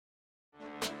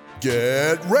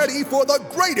Get ready for the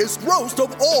greatest roast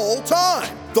of all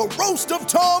time, the Roast of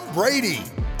Tom Brady,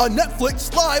 a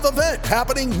Netflix live event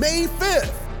happening May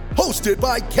 5th. Hosted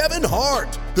by Kevin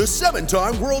Hart, the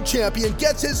 7-time world champion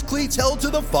gets his cleats held to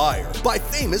the fire by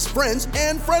famous friends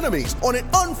and frenemies on an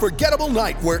unforgettable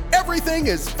night where everything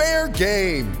is fair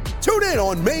game. Tune in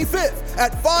on May 5th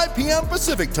at 5 p.m.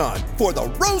 Pacific time for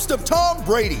the Roast of Tom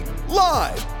Brady,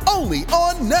 live only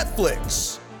on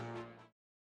Netflix.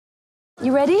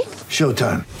 You ready?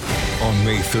 Showtime. On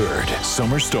May 3rd,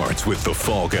 summer starts with The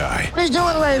Fall Guy. Let's do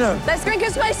it later. Let's drink a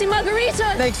spicy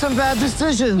margarita. Make some bad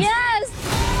decisions. Yes!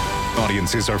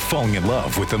 Audiences are falling in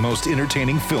love with the most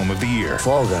entertaining film of the year.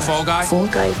 Fall Guy. Fall Guy? Fall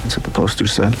Guy. That's what the poster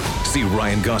said. See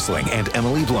Ryan Gosling and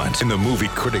Emily Blunt in the movie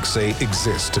critics say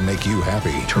exists to make you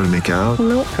happy. Trying to make it out?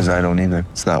 Nope. Because I don't either.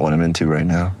 It's not what I'm into right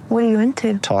now. What are you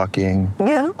into? Talking.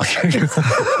 Yeah.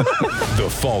 The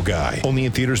Fall Guy. Only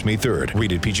in theaters May 3rd.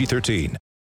 Rated PG-13.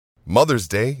 Mother's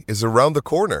Day is around the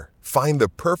corner. Find the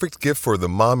perfect gift for the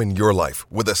mom in your life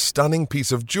with a stunning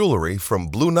piece of jewelry from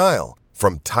Blue Nile.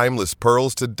 From timeless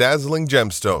pearls to dazzling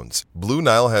gemstones, Blue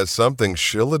Nile has something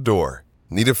she'll adore.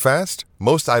 Need it fast?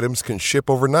 Most items can ship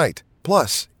overnight.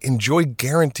 Plus, enjoy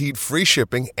guaranteed free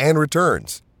shipping and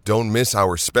returns. Don't miss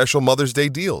our special Mother's Day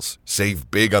deals. Save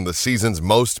big on the season's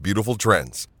most beautiful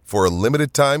trends. For a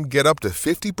limited time, get up to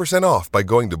 50% off by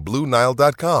going to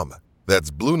BlueNile.com.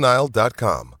 That's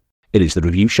BlueNile.com. It is the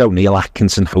review show. Neil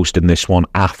Atkinson hosting this one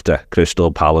after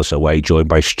Crystal Palace away, joined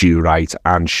by Stu Wright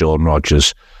and Sean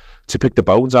Rogers. To pick the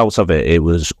bones out of it, it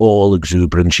was all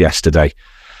exuberance yesterday.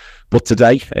 But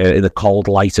today, in a cold,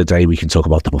 lighter day, we can talk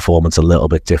about the performance a little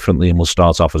bit differently, and we'll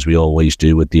start off, as we always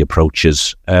do, with the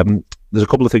approaches. There's a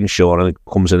couple of things, Sean, and it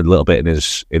comes in a little bit in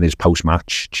his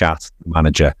post-match chat,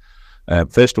 manager.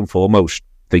 First and foremost,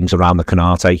 things around the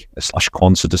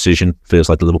Konate/Quansah decision. Feels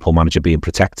like the Liverpool manager being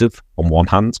protective on one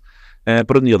hand.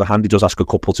 But on the other hand, he does ask a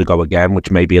couple to go again,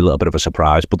 which may be a little bit of a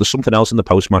surprise. But there's something else in the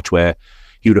post-match where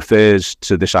he refers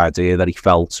to this idea that he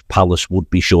felt Palace would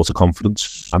be short of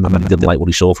confidence and he didn't like what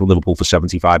he saw from Liverpool for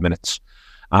 75 minutes.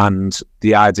 And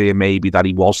the idea maybe that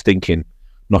he was thinking,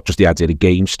 not just the idea of the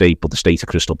game state, but the state of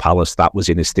Crystal Palace, that was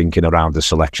in his thinking around the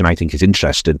selection, I think is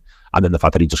interesting. And then the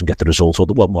fact that he doesn't get the result, or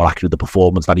more accurately, the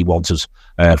performance that he wanted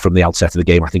from the outset of the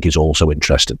game, I think is also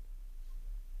interesting.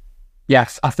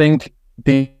 Yes, I think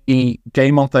the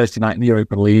game on Thursday night in the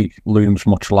Europa League looms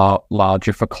much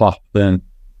larger for Klopp than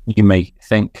you may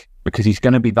think, because he's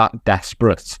going to be that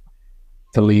desperate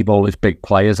to leave all his big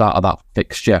players out of that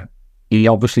fixture. He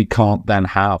obviously can't then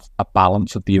have a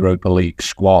balance of the Europa League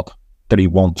squad that he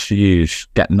wants to use,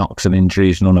 get knocks and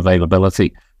injuries and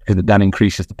unavailability, because it then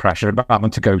increases the pressure of having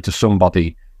to go to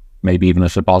somebody, maybe even a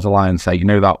Szoboszlai, and say, you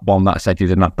know, that one that said you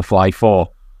didn't have to fly for,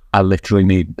 I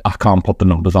can't put the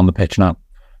numbers on the pitch now.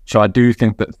 So I do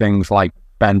think that things like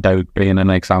Ben Doak being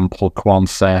an example,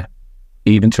 Quansah,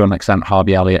 even to an extent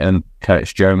Harvey Elliott and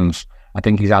Curtis Jones, I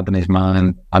think he's had in his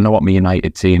mind, I know what my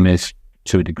United team is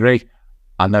to a degree.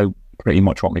 I know pretty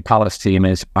much what my Palace team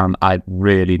is, and I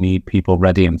really need people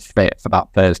ready and fit for that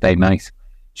Thursday night.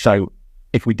 So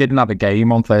if we didn't have a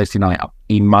game on Thursday night,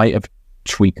 he might have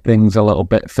tweaked things a little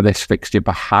bit for this fixture,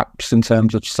 perhaps in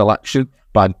terms of selection,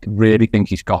 but I really think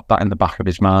he's got that in the back of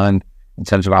his mind in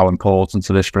terms of how important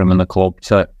it is for him and the club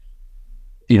to,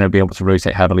 you know, be able to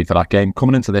rotate heavily for that game.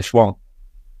 Coming into this one,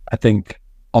 I think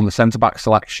on the centre-back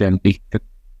selection, the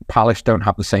Palace don't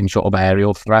have the same sort of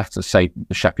aerial threat as, say,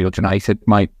 the Sheffield United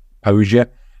might pose you,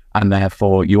 and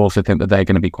therefore you also think that they're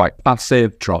going to be quite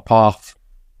passive, drop off,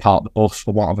 part the bus,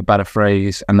 for want of a better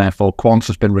phrase, and therefore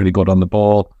Quansah's been really good on the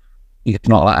ball. He's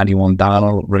not let anyone down,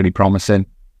 or really promising.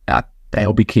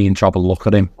 They'll be keen to have a look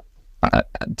at him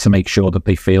to make sure that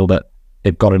they feel that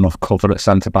they've got enough cover at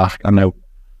centre-back. I know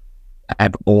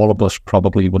all of us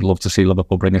probably would love to see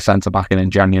Liverpool bring a centre-back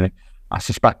in January. I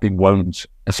suspect they won't,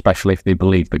 especially if they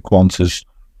believe that Quansah's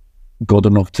good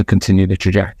enough to continue the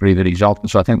trajectory that he's on.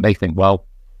 So I think they think, well,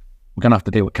 we're going to have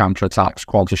to deal with counter-attacks.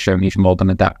 Quansah's shown he's more than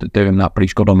adept at doing that, but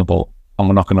he's good on the ball, and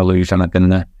we're not going to lose anything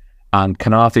there. And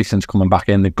Konate, since coming back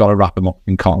in, they've got to wrap him up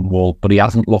in cotton wool, but he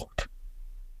hasn't looked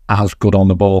as good on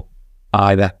the ball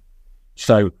either.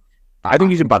 So I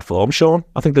think he's in bad form, Sean.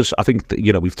 I think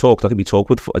we talked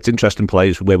with, it's interesting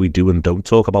players where we do and don't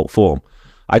talk about form.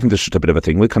 I think there's just a bit of a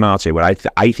thing with Konate where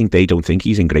I think they don't think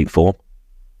he's in great form.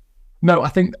 No, I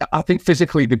think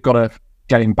physically they've got to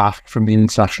get him back from the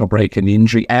international break and the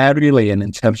injury. Aerially and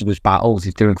in terms of his battles,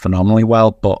 he's doing phenomenally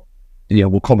well, but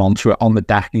we'll come on to it. On the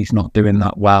deck, he's not doing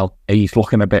that well. He's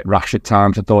looking a bit rash at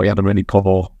times. I thought he had a really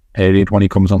poor period when he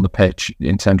comes on the pitch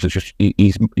in terms of just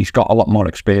he's got a lot more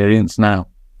experience now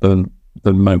than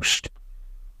most,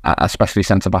 especially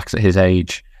centre-backs at his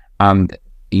age. and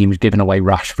he was giving away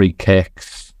rash free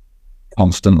kicks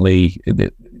constantly.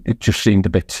 It just seemed a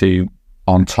bit too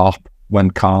on top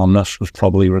when calmness was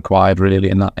probably required really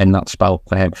in that spell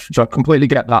for him. So I completely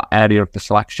get that area of the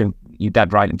selection. You're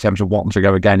dead right in terms of wanting to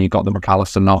go again. You've got the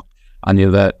McAllister knock and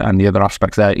the other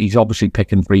aspects there. He's obviously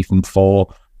picking 3 from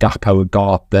 4. Gakpo had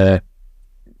got the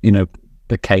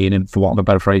cane in, for want of a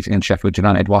better phrase, against Sheffield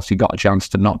United, whilst he got a chance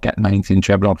to not get 19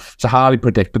 Chevron. It's highly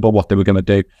predictable what they were going to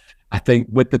do. I think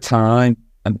with the time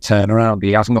and turnaround,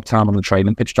 he hasn't got time on the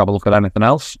training pitch to have a look at anything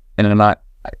else. And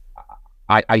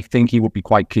I think he would be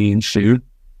quite keen soon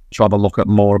to have a look at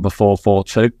more of a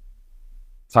 4-4-2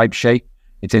 type shape.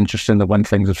 It's interesting that when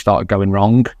things have started going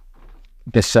wrong,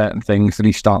 there's certain things that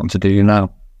he's starting to do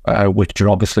now, which are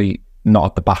obviously not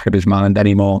at the back of his mind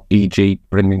anymore, e.g.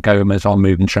 bringing Gomez on,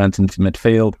 moving Trent into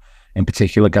midfield, in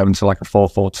particular going to like a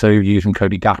 4-4-2, using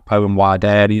Cody Gakpo in wide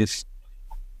areas.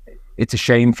 It's a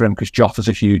shame for him because Jota's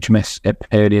a huge miss at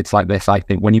periods like this. I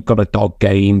think when you've got to dog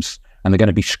games and they're going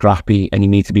to be scrappy and you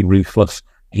need to be ruthless,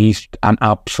 he's an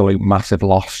absolute massive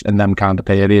loss in them kind of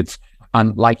periods.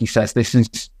 And like he says,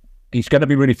 he's going to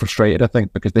be really frustrated, I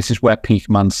think, because this is where peak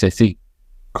Man City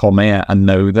come here and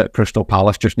know that Crystal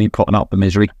Palace just need putting out the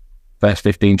misery. First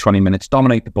 15, 20 minutes,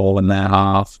 dominate the ball in their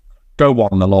half, go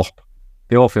 1-0 up.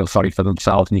 They all feel sorry for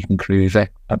themselves and you can cruise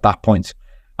it at that point.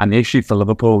 And the issue for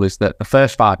Liverpool is that the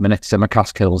first 5 minutes,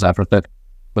 Tsimikas kills everything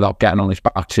without getting on his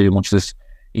back too much.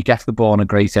 He gets the ball in a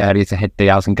great area to hit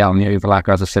Diaz and get on the overlap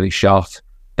as a silly shot.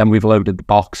 Then we've loaded the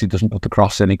box. He doesn't put the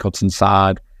cross in. He cuts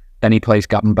inside. Then he plays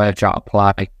Gavin Birch out of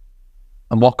play.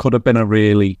 And what could have been a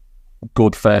really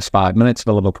good first 5 minutes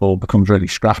for Liverpool becomes really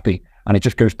scrappy. And it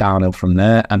just goes downhill from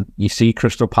there. And you see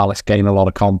Crystal Palace gain a lot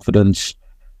of confidence.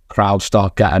 Crowds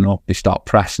start getting up. They start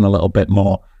pressing a little bit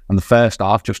more. And the first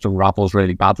half just unravels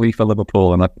really badly for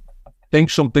Liverpool. And I think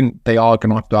something they are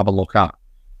going to have a look at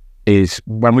is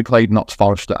when we played Notts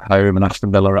Forest at home and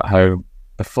Aston Villa at home,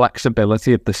 the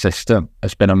flexibility of the system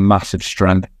has been a massive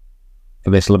strength for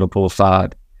this Liverpool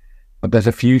side. But there's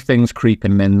a few things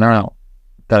creeping in now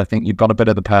that I think you've got a bit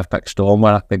of the perfect storm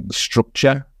where I think the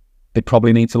structure they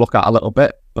probably need to look at a little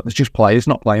bit, but there's just players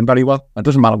not playing very well. It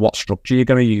doesn't matter what structure you're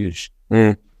going to use.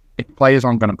 If players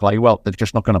aren't going to play well, they're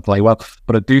just not going to play well.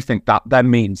 But I do think that then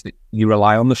means that you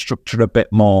rely on the structure a bit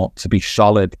more to be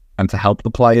solid and to help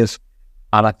the players.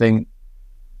 And I think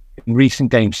in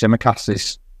recent games, they're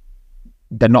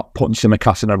not putting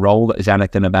Tsimikas in a role that is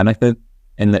anything of anything.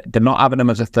 And they're not having him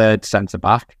as a third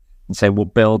centre-back and say, we'll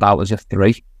build out as a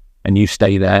 3 and you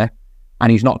stay there.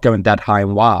 And he's not going dead high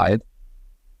and wide.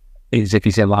 Is if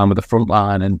he's in line with the front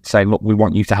line and saying, look, we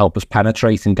want you to help us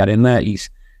penetrate and get in there. He's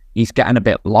getting a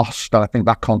bit lost, and I think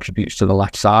that contributes to the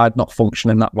left side not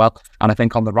functioning that well. And I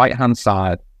think on the right-hand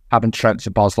side, having Trent,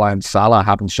 Szoboszlai and Salah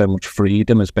having so much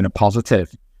freedom has been a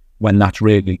positive when that's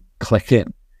really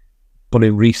clicking. But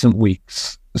in recent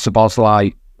weeks,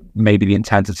 Szoboszlai, maybe the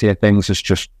intensity of things has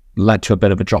just led to a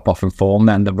bit of a drop-off in form.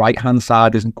 Then the right-hand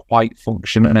side isn't quite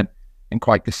functioning in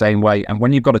quite the same way. And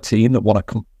when you've got a team that want to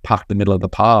compact the middle of the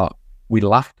park, we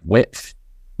lacked width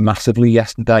massively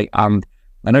yesterday. And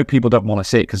I know people don't want to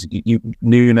see it because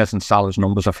Núñez and Salah's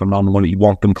numbers are phenomenal. You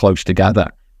want them close together.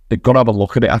 They've got to have a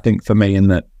look at it, I think, for me, in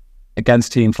that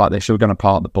against teams like this, we're going to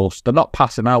park the bus. They're not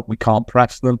passing out. We can't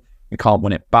press them. We can't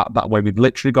win it back that way. We've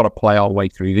literally got to play our way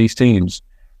through these teams.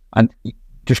 And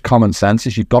just common sense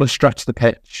is you've got to stretch the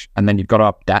pitch and then you've got to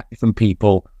have depth and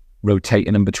people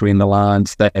rotating in between the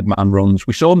lines, third man runs.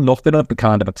 We saw nothing of the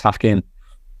kind of attacking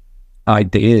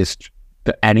ideas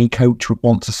that any coach would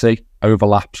want to see.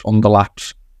 Overlaps,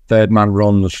 underlaps, third man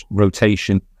runs,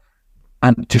 rotation,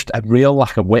 and just a real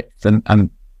lack of width. And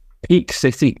peak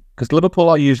City, because Liverpool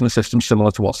are using a system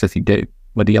similar to what City do,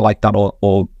 whether you like that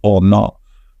or not.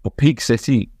 But peak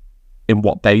City, in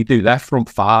what they do, their front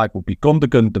 5 will be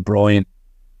Gundogan, De Bruyne,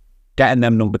 getting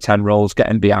them number 10 roles,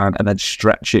 getting behind, and then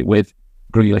stretch it with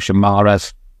Grealish and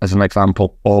Mahrez as an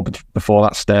example, or before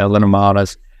that Sterling and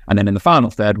Mahrez. And then in the final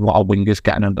third, what our wingers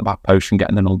getting under the back post and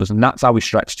getting the numbers. And that's how we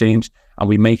stretch teams. And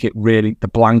we make it really, the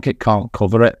blanket can't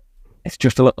cover it. It's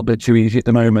just a little bit too easy at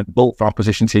the moment. Built for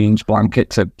opposition teams, blanket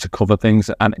to cover things.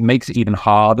 And it makes it even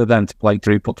harder then to play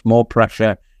through, puts more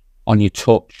pressure on your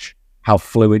touch, how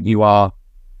fluid you are,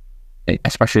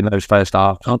 especially in those first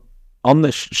halves. On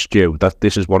this, Stu, that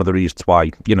this is one of the reasons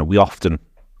why, we often,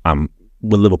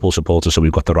 we're Liverpool supporters, so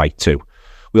we've got the right to.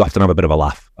 We often have a bit of a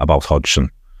laugh about Hodgson.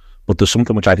 But there's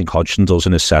something which I think Hodgson does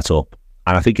in his setup,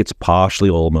 and I think it's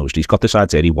partially almost, he's got this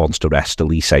idea he wants to rest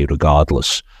Elise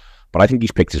regardless. But I think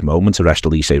he's picked his moment to rest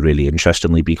Elise really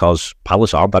interestingly, because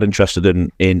Palace aren't that interested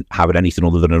in having anything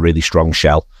other than a really strong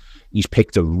shell. he's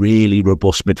picked a really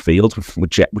robust midfield,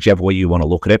 whichever way you want to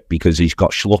look at it, because he's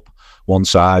got Schlupp one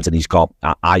side and he's got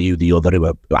Ayew the other, who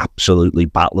are absolutely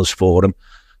battlers for him.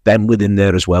 Then within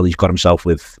there as well, he's got himself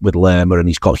with Lerma and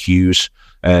he's got Hughes.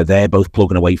 They're both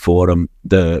plugging away for him.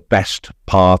 The best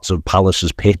part of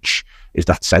Palace's pitch is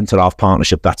that centre-half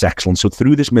partnership. That's excellent. So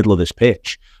through this middle of this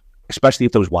pitch, especially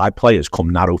if those wide players come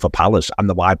narrow for Palace and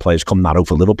the wide players come narrow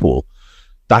for Liverpool,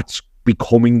 that's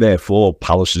becoming, therefore,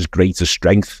 Palace's greatest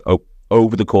strength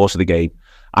over the course of the game.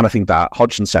 And I think that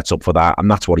Hodgson sets up for that, and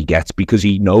that's what he gets, because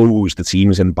he knows the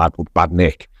team is in bad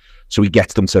nick. So he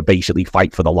gets them to basically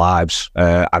fight for their lives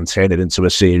and turn it into a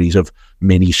series of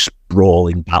mini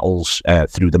sprawling battles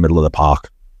through the middle of the park.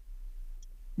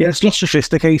 Yeah, it's not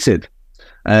sophisticated.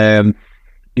 And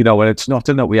it's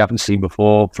nothing that we haven't seen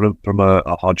before from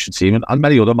a Hodgson team and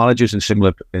many other managers in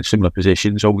similar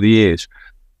positions over the years.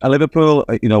 And Liverpool,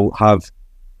 they've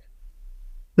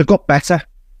got better.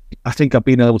 I think I've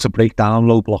been able to break down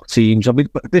low block teams. I mean,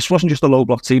 but this wasn't just a low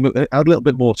block team. It had a little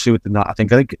bit more to it than that. I think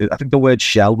the word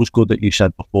shell was good that you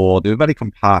said before. They were very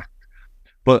compact,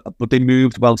 but they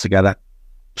moved well together.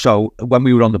 So when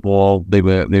we were on the ball, they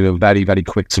were very, very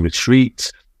quick to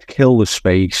retreat, to kill the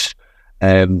space.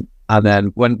 And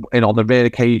then when on the rare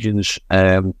occasions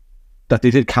that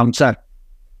they did counter,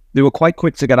 they were quite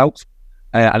quick to get out.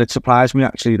 And it surprised me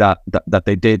actually that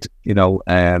they did,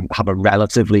 have a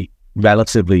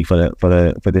relatively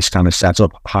for this kind of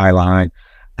setup high line,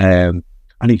 and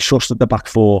he trusted the back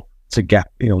four to get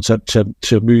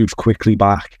to move quickly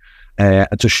back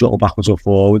and to shuttle backwards or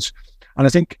forwards. And I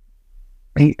think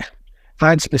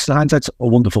hindsight's a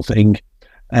wonderful thing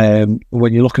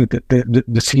when you're looking at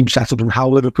the team setup and how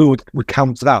Liverpool would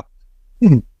counter that.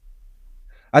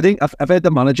 I think I've heard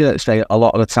the manager say a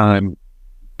lot of the time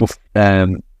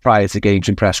prior to games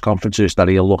and press conferences that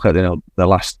he'll look at the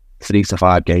last 3 to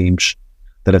 5 games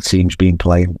that a team's been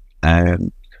playing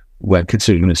when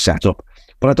considering a setup.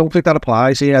 But I don't think that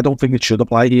applies here. I don't think it should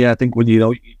apply here. I think when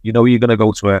you're going to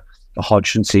go to a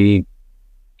Hodgson team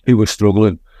who are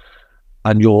struggling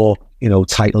and you're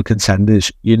title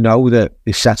contenders, that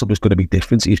his setup is going to be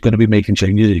different. He's going to be making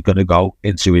changes. He's going to go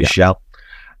into his shell.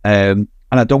 And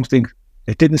I don't think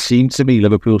it didn't seem to me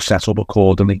Liverpool set up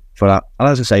accordingly for that. And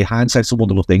as I say, hindsight's a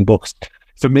wonderful thing. But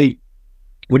for me,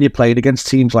 when you're playing against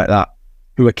teams like that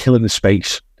who are killing the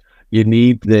space, you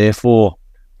need, therefore,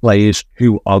 players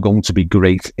who are going to be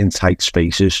great in tight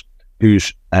spaces,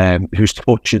 whose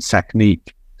touch and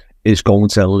technique is going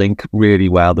to link really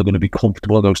well. They're going to be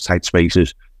comfortable in those tight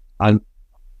spaces. And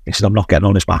listen, I'm not getting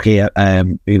on his back here.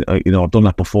 I've done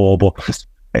that before, but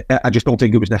I just don't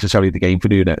think it was necessarily the game for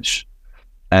Nunes.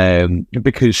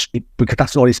 Because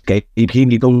that's not his game. He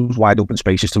needs those wide open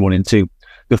spaces to run into.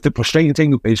 The frustrating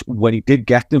thing is when he did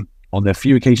get them, on the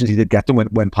few occasions he did get them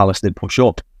when Palace did push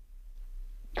up,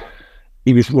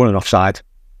 he was running offside,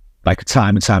 like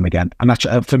time and time again. And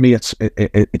that, for me,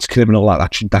 it's criminal.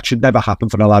 That should never happen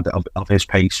for a lad of his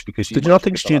pace. Because did you not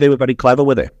think, Stu, they were very clever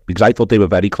with it? Because I thought they were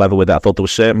very clever with it. I thought there were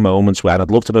certain moments where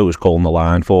I'd love to know who was calling the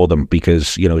line for them,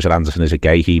 because, is it Anderson, is it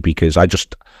Gahey? Because I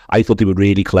thought they were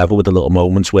really clever with the little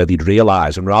moments where they'd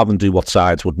realise, and rather than do what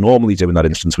sides would normally do in that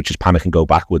instance, which is panic and go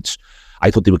backwards, I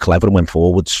thought they were clever and went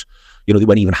forwards. They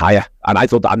went even higher. And I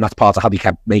thought that's part of how they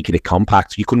kept making it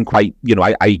compact. You couldn't quite,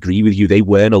 I agree with you. They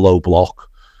weren't a low block.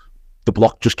 The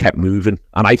block just kept moving.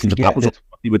 And I think that was what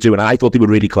they were doing. And I thought they were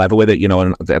really clever with it,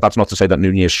 and that's not to say that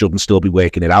Nunez shouldn't still be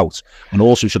working it out. And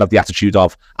also should have the attitude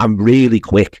of, I'm really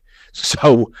quick,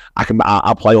 so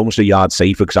I'll play almost a yard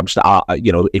safer, because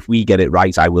if we get it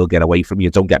right, I will get away from you.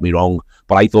 Don't get me wrong.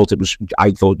 But I thought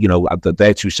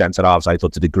their two centre-halves, I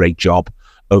thought did a great job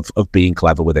of being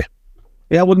clever with it.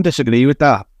 Yeah, I wouldn't disagree with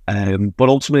that. But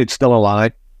ultimately, it's still a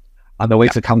line. And the way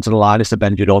to counter the line is to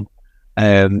bend it on.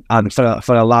 And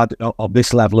for a lad of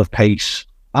this level of pace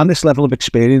and this level of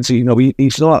experience,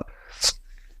 he's not,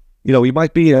 he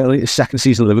might be his second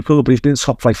season at Liverpool, but he's been in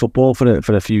top flight football for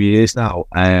a few years now.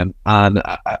 And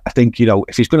I think,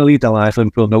 if he's going to lead the line for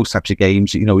Liverpool in those types of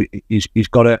games, he's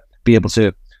got to be able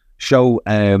to show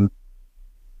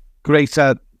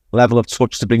greater level of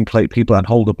touch to bring people and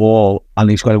hold the ball, and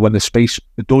he's got to, when the space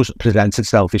does present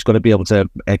itself, he's got to be able to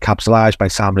capitalise by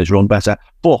timing his run better.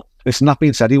 But listen, that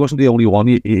being said, he wasn't the only one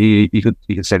you could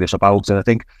say this about, and I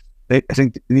think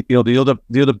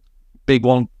the other big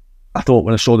one I thought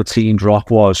when I saw the team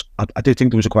drop was I did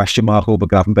think there was a question mark over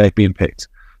Gravenberch being picked.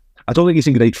 I don't think he's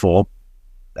in great form,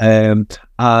 and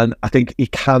I think he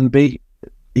can be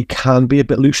a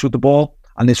bit loose with the ball.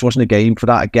 And this wasn't a game for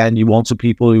that. Again, you wanted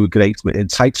people who were great in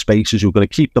tight spaces, who were going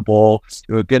to keep the ball,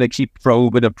 who were going to keep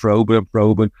probing and probing and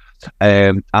probing.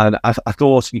 And I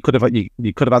thought you could have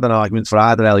had an argument for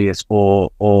either Elliott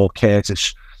or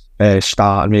Curtis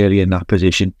starting really in that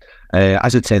position.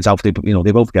 As it turns out, they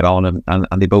both get on and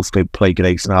they both play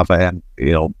great and have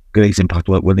great impact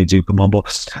when they do come on.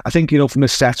 But I think from the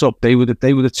setup, they were the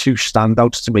two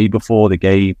standouts to me before the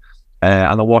game,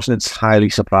 and I wasn't entirely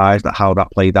surprised at how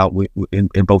that played out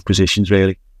in both positions.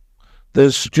 Really,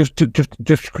 there's just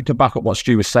to back up what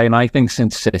Stu was saying. I think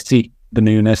since City, the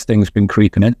Núñez thing's been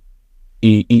creeping in.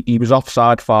 He was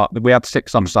offside we had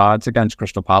 6 offsides against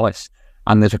Crystal Palace,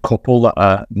 and there's a couple that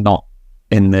are not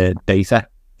in the data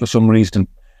for some reason.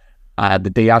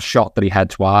 The Diaz shot that he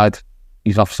heads wide,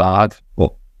 he's offside,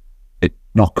 but it's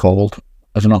not called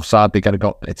as an offside.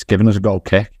 It's given as a goal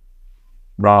kick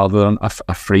rather than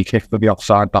a free kick for the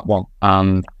offside, that one.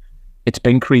 And it's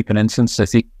been creeping in since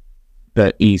City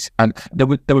that there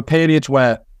were periods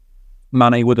where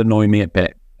Mane would annoy me a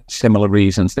bit, similar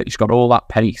reasons, that he's got all that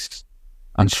pace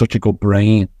and such a good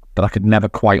brain that I could never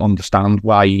quite understand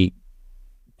why he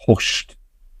pushed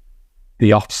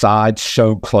the offside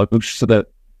so close to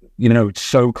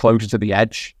so close to the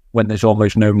edge when there's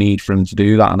almost no need for him to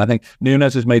do that. And I think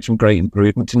Núñez has made some great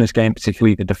improvements in this game,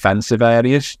 particularly the defensive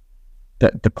areas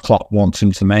that the Klopp wants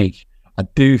him to make. I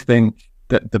do think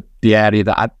that the area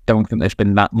that I don't think there's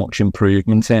been that much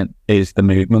improvement in is the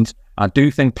movement. I do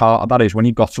think part of that is when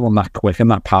you've got someone that quick and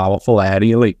that powerful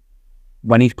aerially,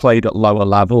 when he's played at lower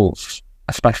levels,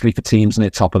 especially for teams in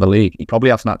the top of the league, he probably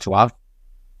hasn't had to have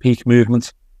peak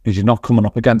movement because he's not coming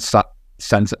up against that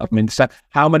centre. I mean,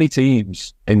 how many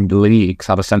teams in the leagues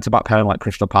have a centre-back pairing like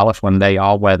Crystal Palace when they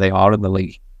are where they are in the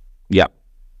league? Yeah.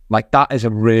 Like, that is a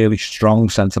really strong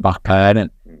centre-back pairing.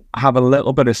 I have a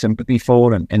little bit of sympathy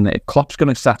for him in that if Klopp's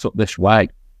going to set up this way,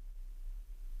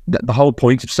 the whole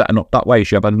point of setting up that way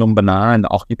is you have a number 9 that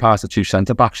occupies the 2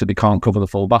 centre-backs so they can't cover the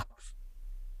full-backs.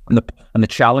 And the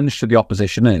challenge to the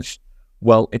opposition is,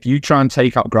 well, if you try and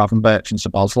take out Gravenberch and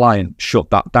Szoboszlai and shut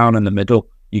that down in the middle,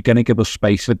 you're going to give us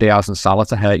space for Diaz and Salah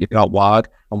to hurt you out wide.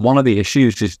 And one of the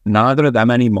issues is neither of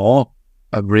them anymore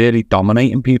are really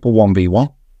dominating people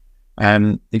 1v1.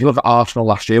 And if you look at Arsenal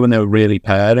last year when they were really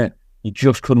pairing, you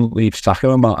just couldn't leave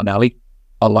Saka and Martinelli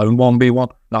alone 1v1.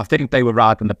 Now, I think they were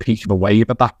riding the peak of a wave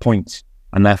at that point,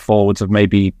 and their forwards have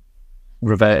maybe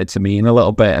reverted to mean a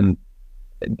little bit and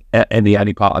in the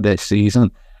early part of this season.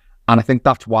 And I think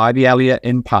that's why the Elliott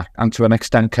impact, and to an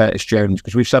extent Curtis Jones,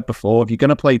 because we've said before, if you're going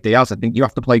to play Diaz, I think you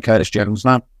have to play Curtis Jones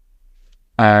now.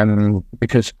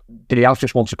 Because Diaz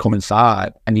just wants to come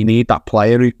inside, and you need that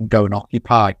player who can go and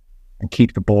occupy and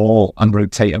keep the ball and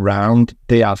rotate around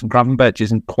Diaz. And Gravenberch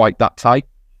isn't quite that type.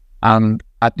 And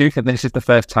I do think this is the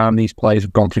first time these players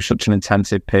have gone through such an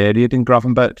intensive period in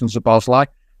Gravenberch and Szoboszlai.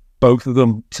 Both of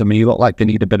them, to me, look like they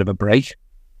need a bit of a break.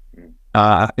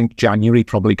 I think January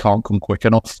probably can't come quick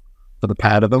enough for the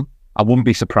pair of them. I wouldn't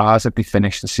be surprised if they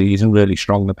finish the season really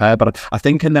strong, the pair. But I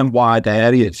think in them wide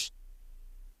areas,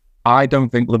 I don't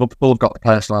think Liverpool have got the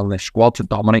personnel in this squad to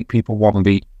dominate people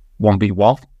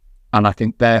 1v1. And I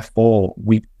think, therefore,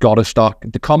 we've got to start...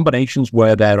 The combinations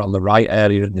were there on the right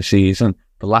area in the season.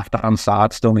 The left-hand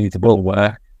side still needs a bit of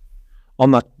work.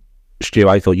 On that, Stu,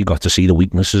 I thought you got to see the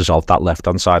weaknesses of that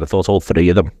left-hand side. I thought all 3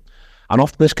 of them. And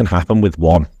often this can happen with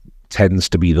one. Tends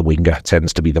to be the winger,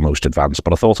 tends to be the most advanced.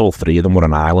 But I thought all 3 of them were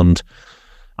an island.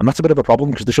 And that's a bit of a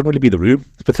problem because there shouldn't really be the room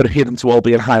for 3 of them to all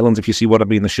be an island, if you see what I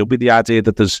mean. There should be the idea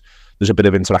that there's a bit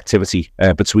of interactivity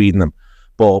between them.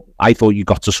 But I thought you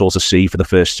got to sort of see for the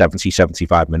first 70,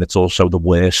 75 minutes or so the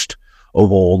worst of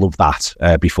all of that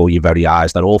before your very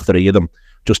eyes, that all 3 of them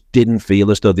just didn't feel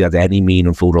as though they had any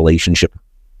meaningful relationship.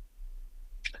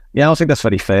 Yeah, I think that's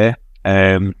very fair.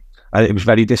 It was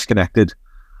very disconnected.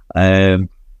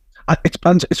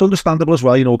 It's understandable as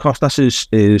well. Kostas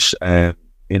is a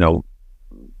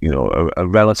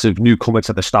relative newcomer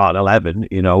to the starting 11.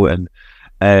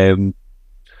 And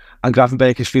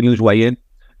Gravenberch is feeling his way in.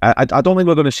 I don't think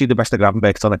we're going to see the best of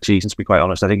Gravenberch till next season, to be quite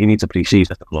honest. I think he needs a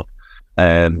pre-season at the club.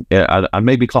 And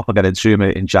maybe Klopp will get into him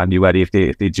in January if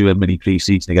they do a mini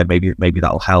pre-season again. Maybe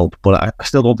that'll help. But I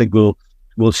still don't think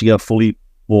we'll see a fully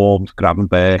formed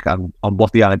Gravenberch and on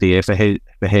what the idea for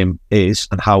him is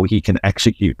and how he can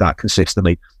execute that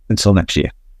consistently until next year.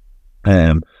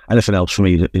 Anything else for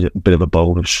me is a bit of a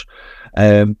bonus.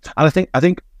 And I think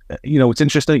it's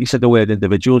interesting that you said the word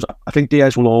individuals. I think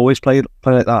Diaz will always play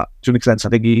like that to an extent. I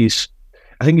think he's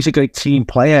a great team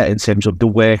player in terms of the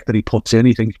work that he puts in.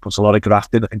 He puts a lot of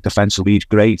graft in. I think defensively he's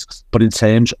great, but in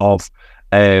terms of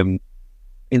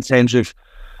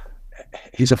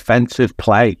his offensive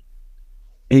play,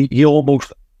 he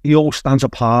almost stands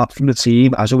apart from the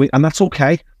team as a wing, and that's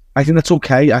okay. I think that's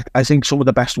okay. I think some of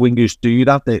the best wingers do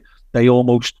that. They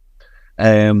almost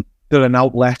they're an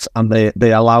outlet, and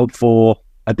they allowed for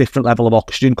a different level of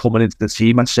oxygen coming into the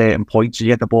team at certain points. You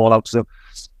get the ball out to them,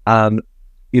 and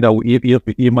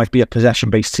you might be a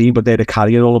possession-based team, but they're the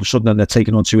carrier all of a sudden, and they're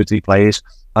taking on 2 or 3 players,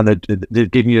 and they're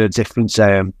giving you a different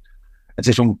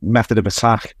method of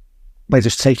attack by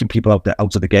just taking people out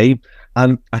of the game.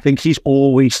 And I think he's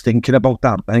always thinking about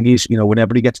that. I think he's,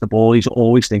 whenever he gets the ball, he's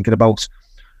always thinking about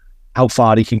how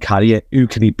far he can carry it, who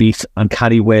can he beat, and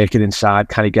can he work it inside,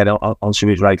 can he get it onto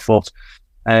his right foot,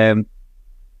 and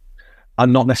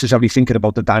not necessarily thinking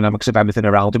about the dynamics of everything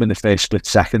around him in the first split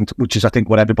second, which is, I think,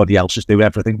 what everybody else is doing.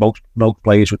 Everything, most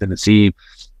players within the team,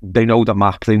 they know the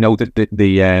map, they know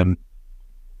the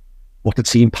what the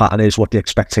team pattern is, what the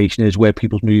expectation is, where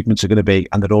people's movements are going to be,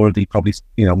 and they're already probably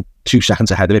 2 seconds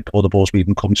ahead of it before the ball's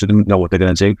even come to them, know what they're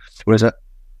going to do. Whereas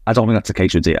I don't think that's the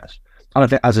case with Diaz. And I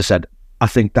think, as I said, I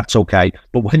think that's okay.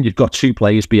 But when you've got 2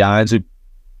 players behind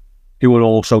who are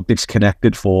also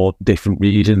disconnected for different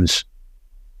reasons,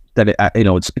 then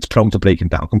it's prone to breaking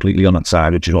down completely on that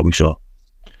side, which is what we saw.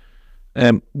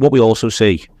 What we also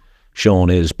see, Sean,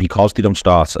 is because they don't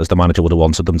start as the manager would have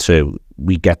wanted them to,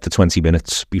 we get to 20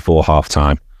 minutes before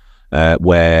half-time,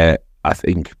 where I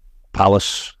think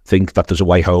Palace think that there's a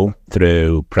way home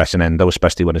through pressing Endo,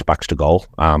 especially when his back's to goal,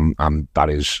 and that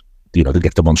is, they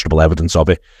get demonstrable evidence of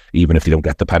it, even if they don't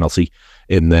get the penalty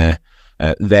in there.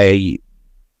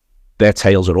 Their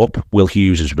tails are up. Will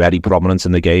Hughes is very prominent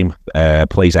in the game,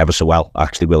 plays ever so well,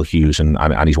 actually, Will Hughes, and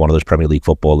he's one of those Premier League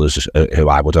footballers who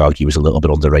I would argue is a little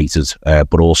bit underrated,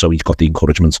 but also he's got the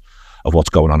encouragement of what's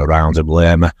going on around him.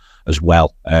 Lerma as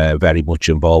well, very much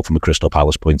involved from a Crystal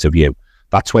Palace point of view.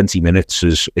 That 20 minutes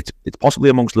it's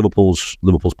possibly amongst Liverpool's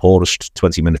poorest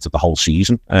 20 minutes of the whole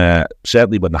season,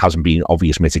 certainly when there hasn't been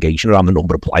obvious mitigation around the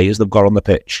number of players they've got on the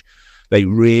pitch. They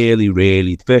really,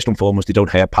 really, first and foremost, they don't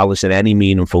hurt Palace in any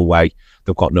meaningful way.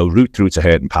 They've got no route through to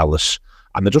hurting Palace.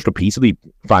 And they're just repeatedly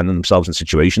finding themselves in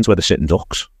situations where they're sitting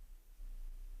ducks.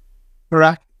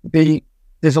 Correct.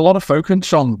 There's a lot of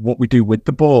focus on what we do with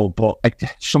the ball, but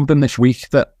something this week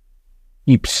that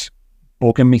keeps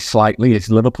bugging me slightly is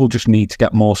Liverpool just need to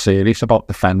get more serious about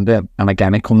defending. And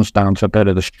again, it comes down to a bit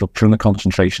of the structure and the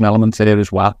concentration element here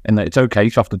as well. And it's okay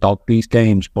to have to dog these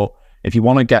games, but if you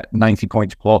want to get 90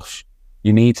 points plus,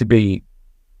 you need to be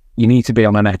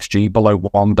on an XG below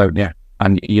 1, don't you?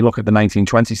 And you look at the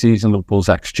 19-20 season, Liverpool's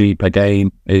XG per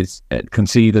game is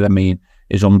conceded,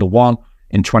 is under 1.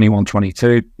 In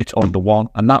 21-22, it's under 1.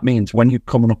 And that means when you're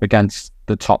coming up against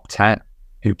the top 10,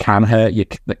 who can hurt you,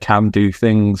 that can do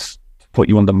things to put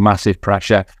you under massive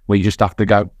pressure, where you just have to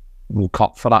go, we'll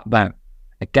cop for that then.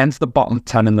 Against the bottom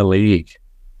 10 in the league,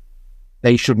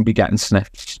 they shouldn't be getting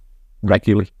sniffs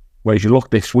regularly. Whereas you look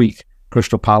this week,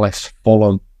 Crystal Palace,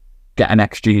 Fulham, getting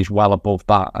XGs well above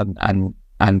that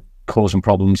and causing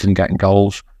problems and getting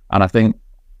goals. And I think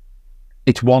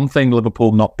it's one thing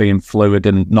Liverpool not being fluid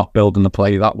and not building the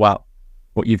play that well,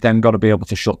 but you've then got to be able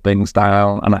to shut things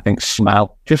down. And I think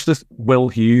just as Will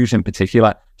Hughes in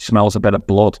particular, smells a bit of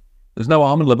blood. There's no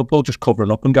harm in Liverpool just covering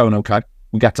up and going, okay,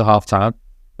 we get to half-time.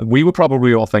 We were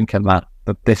probably all thinking that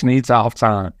this needs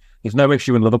half-time. There's no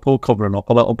issue in Liverpool covering up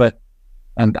a little bit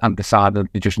and decided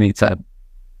they just need to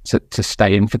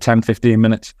stay in for 10, 15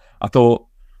 minutes. I thought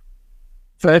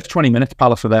first 20 minutes,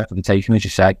 Palace were there for the taking, as you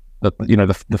say.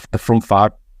 The front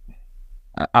 5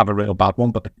 have a real bad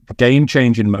one, but the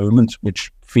game-changing moment,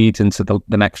 which feeds into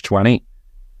the next 20,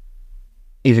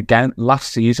 is again,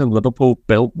 last season, Liverpool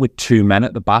built with 2 men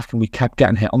at the back and we kept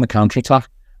getting hit on the counter-attack.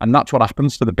 And that's what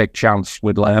happens to the big chance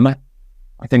with Lerma.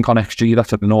 I think on XG,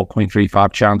 that's a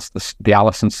 0.35 chance. The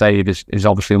Alisson save is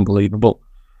obviously unbelievable.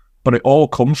 But it all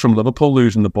comes from Liverpool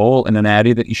losing the ball in an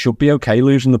area that you should be okay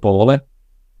losing the ball in.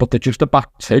 But they're just a back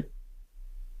 2.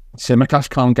 Tsimikas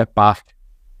can't get back.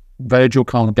 Virgil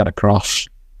can't get across.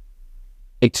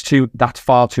 That's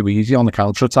far too easy on the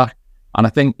counter-attack. And I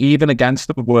think even against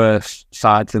the worst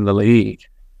sides in the league,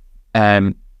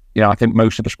 I think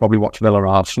most of us probably watch Villa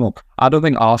Arsenal. I don't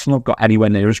think Arsenal have got anywhere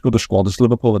near as good a squad as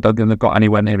Liverpool. I don't think they've got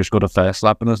anywhere near as good a first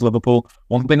 11 as Liverpool.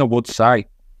 One thing I would say,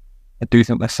 I do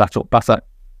think they're set up better,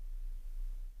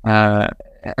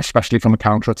 especially from a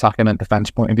counter-attacking and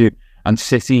defence point of view. And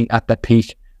City at their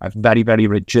peak are very, very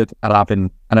rigid at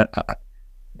having,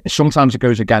 sometimes it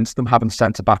goes against them having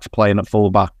centre-backs playing at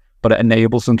full-back, but it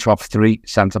enables them to have 3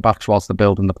 centre-backs whilst they're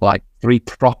building the play. 3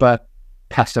 proper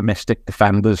pessimistic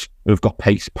defenders who've got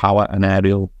pace, power and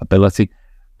aerial ability.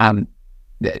 And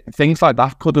things like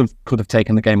that could have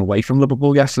taken the game away from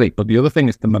Liverpool yesterday. But the other thing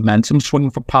is the momentum swing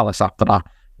for Palace after that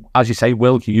as you say,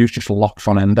 Will Hughes just locks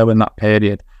on Endo in that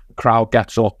period. The crowd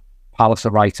gets up, Palace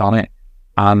are right on it,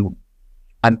 and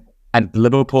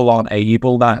Liverpool aren't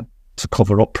able then to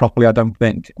cover up properly, I don't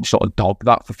think, and sort of dog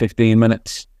that for 15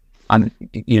 minutes. And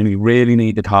you really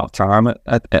needed half time at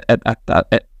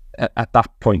that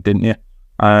point, didn't you?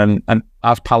 And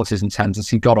as Palace's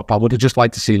intensity got up, I would have just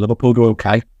liked to see Liverpool go,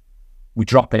 okay, we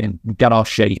drop in, we get our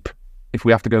shape. If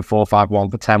we have to go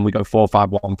 4-5-1 for 10, we go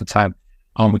 4-5-1 for 10,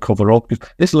 and we cover up. Because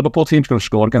this Liverpool team's going to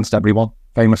score against everyone.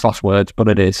 Famous last words, but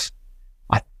it is.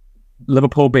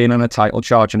 Liverpool being in a title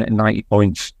charge and at 90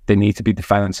 points, they need to be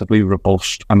defensively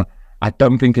robust. And I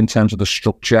don't think in terms of the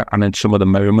structure and in some of the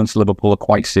moments, Liverpool are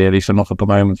quite serious enough at the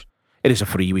moment. It is a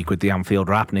free week with the Anfield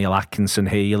Wrap. Neil Atkinson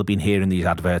here. You'll have been hearing these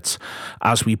adverts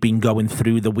as we've been going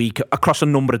through the week across a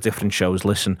number of different shows.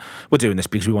 Listen, we're doing this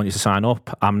because we want you to sign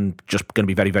up. I'm just going to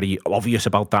be very, very obvious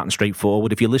about that and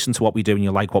straightforward. If you listen to what we do and you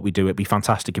like what we do, it'd be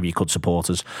fantastic if you could support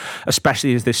us,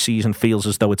 especially as this season feels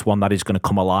as though it's one that is going to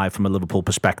come alive from a Liverpool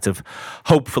perspective.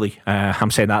 Hopefully, I'm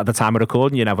saying that at the time of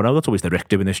recording. You never know. That's always the Rick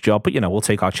doing this job. But, we'll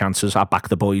take our chances. I back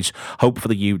the boys.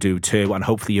 Hopefully you do too. And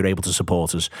hopefully you're able to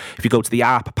support us. If you go to the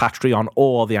app, Patreon,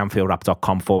 or the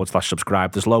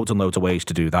AnfieldWrap.com/subscribe. There's loads and loads of ways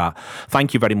to do that.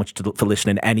 Thank you very much for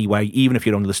listening anyway. Even if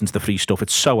you only listen to the free stuff,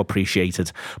 it's so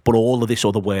appreciated. But all of this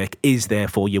other work is there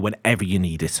for you whenever you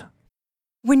need it.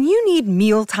 When you need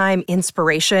mealtime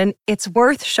inspiration, it's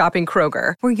worth shopping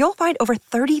Kroger, where you'll find over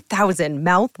 30,000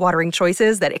 mouth-watering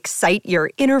choices that excite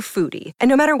your inner foodie. And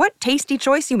no matter what tasty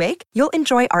choice you make, you'll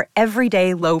enjoy our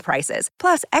everyday low prices,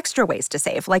 plus extra ways to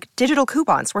save, like digital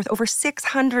coupons worth over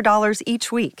 $600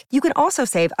 each week. You can also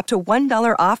save up to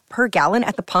 $1 off per gallon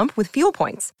at the pump with fuel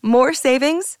points. More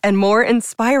savings and more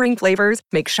inspiring flavors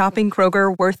make shopping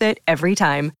Kroger worth it every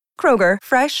time. Kroger,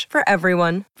 fresh for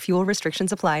everyone. Fuel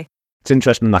restrictions apply. It's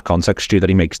interesting in that context, Stu, that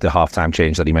he makes the halftime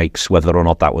change that he makes, whether or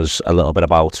not that was a little bit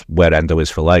about where Endo is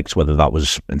for legs, whether that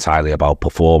was entirely about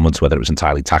performance, whether it was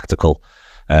entirely tactical.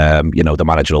 The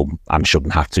manager will, and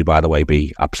shouldn't have to, by the way,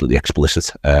 be absolutely explicit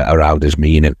around his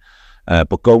meaning.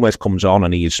 But Gomez comes on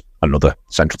and he's another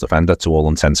central defender to all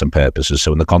intents and purposes.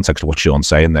 So in the context of what Sean's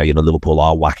saying there, Liverpool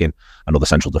are whacking another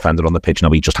central defender on the pitch. Now,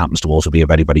 he just happens to also be a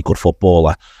very, very good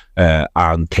footballer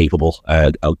and capable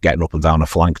of getting up and down a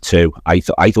flank too. I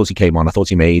thought he came on. I thought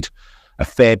he made a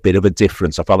fair bit of a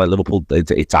difference. I felt like Liverpool,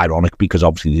 it's ironic because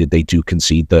obviously they do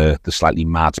concede the slightly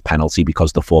mad penalty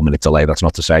because of the 4-minute delay. That's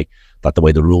not to say that the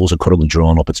way the rules are currently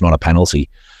drawn up, it's not a penalty.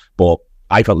 But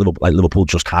I felt Liverpool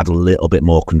just had a little bit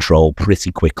more control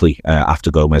pretty quickly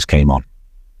after Gomez came on.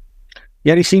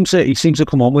 Yeah, he seems to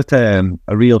come on with a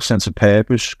real sense of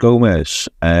purpose, Gomez,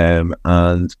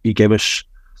 and he gave us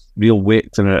real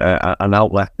width and an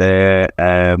outlet there.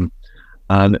 And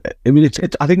I mean,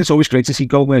 I think it's always great to see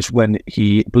Gomez when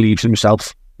he believes in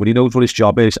himself, when he knows what his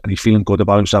job is, and he's feeling good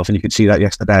about himself. And you could see that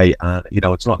yesterday.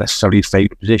 It's not necessarily his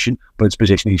favourite position, but it's a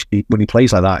position when he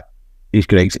plays like that, he's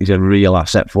great. He's a real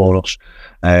asset for us.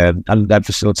 And then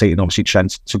facilitating, obviously,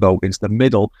 Trent to go into the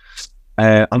middle.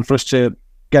 And for us to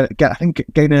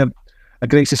gain a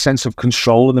greater sense of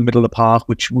control in the middle of the park,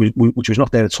 which was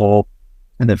not there at all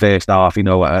in the first half.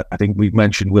 I think we've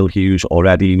mentioned Will Hughes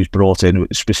already. He was brought in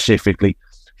specifically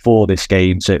for this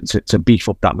game to beef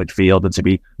up that midfield and to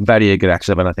be very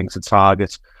aggressive, and I think to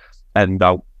target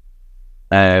Endo,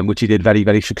 which he did very,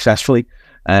 very successfully.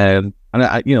 You've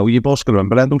also got to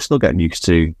remember, Endo's still getting used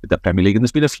to the Premier League, and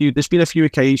there's been a few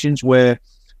occasions where,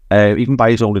 even by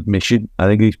his own admission, I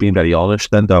think he's been very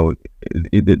honest. Endo,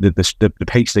 the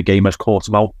pace of the game has caught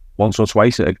him out once or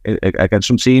twice against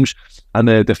some teams, and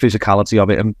the physicality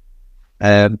of it.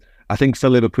 And I think for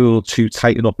Liverpool to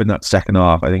tighten up in that second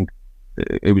half, I think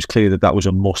it was clear that was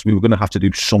a must. We were going to have to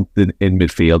do something in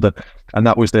midfield, and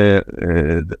that was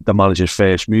the manager's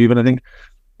first move. And I think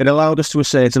it allowed us to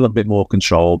assert a little bit more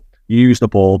control, use the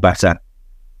ball better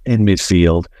in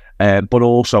midfield, but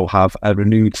also have a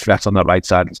renewed threat on that right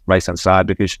hand side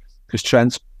because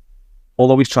Trent,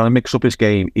 although he's trying to mix up his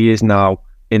game, he is now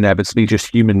inevitably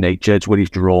just human nature. It's what he's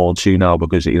drawn to now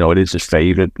because it is his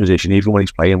favourite position. Even when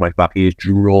he's playing right back, he is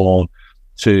drawn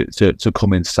to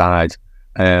come inside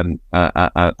and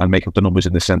make up the numbers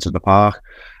in the centre of the park.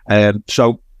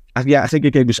 So I think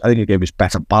it gave us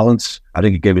better balance. I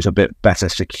think it gave us a bit better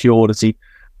security.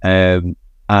 But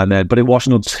it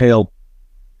wasn't until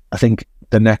I think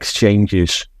the next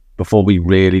changes before we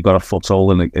really got a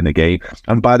foothold in the game.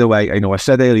 And by the way, I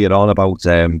said earlier on about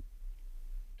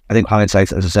I think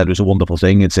hindsight, as I said, was a wonderful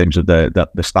thing in terms of the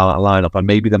starting lineup, and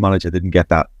maybe the manager didn't get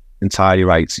that entirely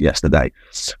right yesterday,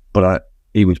 but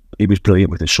he was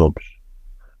brilliant with his subs.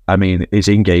 I mean, his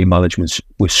in-game management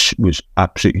was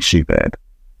absolutely superb.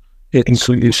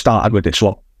 It started with this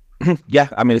one. Yeah,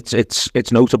 I mean,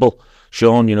 it's notable.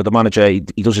 Sean, the manager, he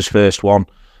does his first one.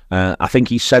 I think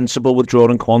he's sensible with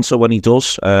drawing Quansah when he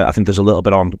does. I think there's a little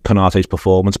bit on Konate's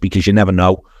performance because you never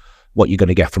know what you're going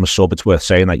to get from a sub. It's worth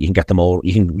saying that you can get them all.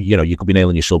 You could be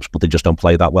nailing your subs, but they just don't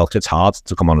play that well. It's hard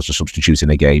to come on as a substitute in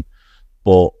a game.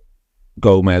 But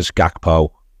Gomez,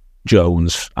 Gakpo,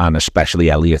 Jones, and especially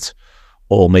Elliott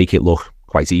all make it look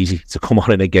quite easy to come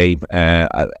on in a game.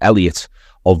 Elliott,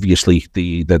 obviously,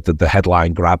 the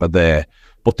headline grabber there.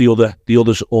 But the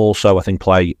others also, I think,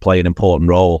 play an important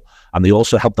role, and they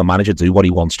also help the manager do what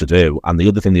he wants to do. And the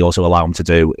other thing they also allow him to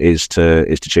do is to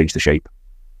change the shape.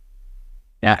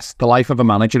 Yes, the life of a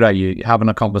manager. You having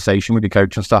a conversation with your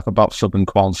coaching staff about subbing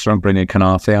Quansah and bringing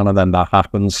Konate on, and then that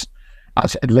happens.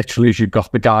 As you've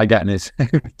got the guy getting his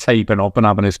taping up and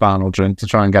having his final drink to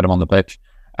try and get him on the pitch.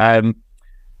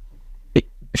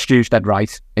 Stu's dead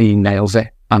right. He nails it,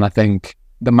 and I think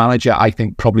the manager,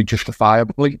 probably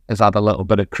justifiably, has had a little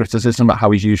bit of criticism about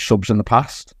how he's used subs in the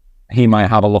past. He might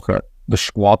have a look at the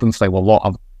squad and say, well,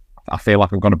 look, I feel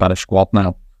like I've got a better squad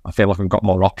now. I feel like I've got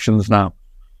more options now.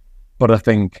 But I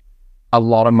think a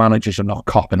lot of managers are not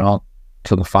copping on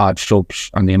to the 5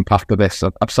 subs and the impact of this.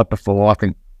 I've said before, I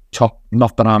think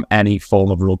not that I'm any form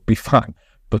of rugby fan,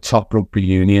 but top rugby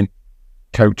union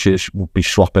coaches would be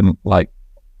swapping like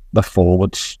the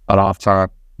forwards at half time,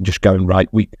 just going, right,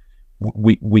 we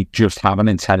just have an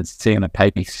intensity and a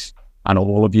pace, and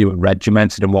all of you are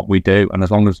regimented in what we do. And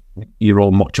as long as you're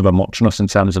all much of a muchness in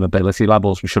terms of ability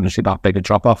levels, we shouldn't see that big a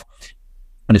drop off.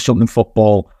 And it's something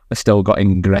football has still got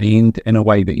ingrained in a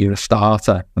way that you're a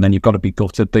starter, and then you've got to be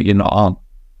gutted that you're not on.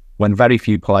 When very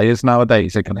few players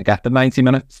nowadays are going to get the 90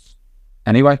 minutes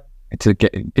anyway. It's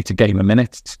a game of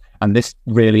minutes, and this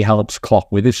really helps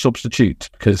Klopp with his substitutes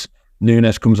because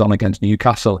Nunes comes on against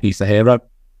Newcastle, he's the hero.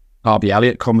 Harvey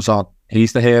Elliott comes on,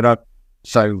 he's the hero.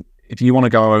 So if you want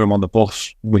to go home on the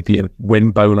bus with your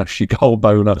win bonus, your goal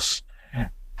bonus,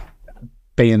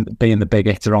 being the big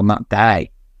hitter on that day,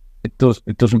 it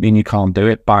doesn't mean you can't do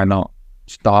it by not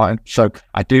starting. So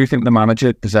I do think the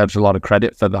manager deserves a lot of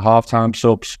credit for the halftime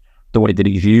subs, the way that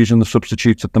he's using the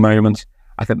substitutes at the moment.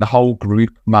 I think the whole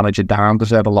group, manager down,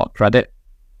 deserve a lot of credit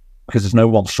because there's no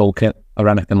one sulking or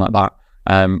anything like that.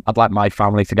 I'd like my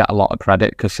family to get a lot of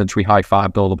credit because since we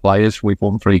high-fived all the players, we've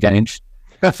won 3 games.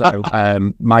 So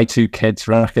my 2 kids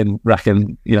reckon,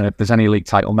 if there's any league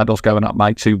title medals going up,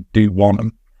 my 2 do want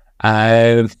them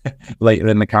later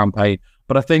in the campaign.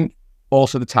 But I think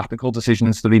also the tactical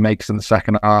decisions that he makes in the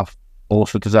second half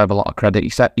also deserve a lot of credit.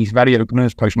 He's very open in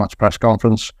his post-match press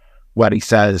conference where he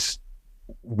says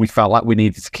we felt like we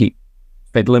needed to keep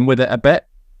fiddling with it a bit.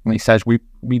 And he says we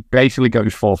basically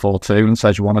goes 4-4-2 and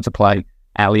says we wanted to play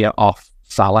Elliott off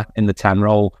Salah in the 10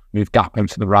 role, move Gakpo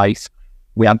to the right.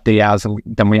 We had Diaz, and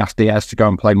then we asked Diaz to go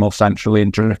and play more centrally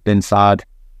and drift inside.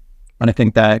 And I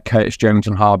think that Curtis Jones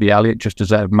and Harvey Elliott just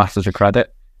deserve masses of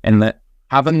credit in that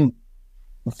having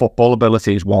football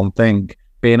ability is one thing.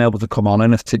 Being able to come on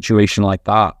in a situation like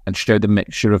that and show the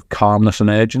mixture of calmness and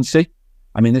urgency.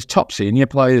 I mean, there's top senior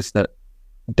players that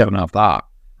don't have that.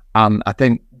 And I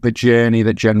think the journey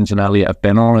that Jones and Elliott have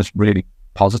been on is really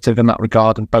positive in that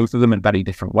regard, and both of them in very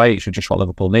different ways, which is what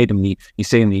Liverpool need. I mean, you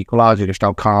see in the equaliser just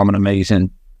how calm and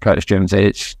amazing Curtis Jones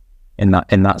is in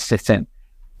that sitting.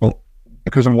 Well,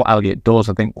 because of what Elliott does,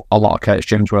 I think a lot of Curtis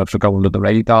Jones works will go under the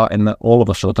radar in that all of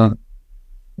a sudden,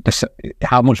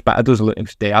 how much better does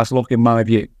Diaz look in my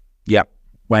view? Yeah.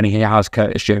 When he has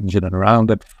Curtis Jones in and around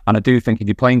him. And I do think if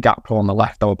you're playing Gakpo on the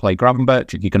left, I would play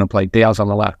Gravenberch. If you're going to play Diaz on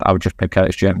the left, I would just pick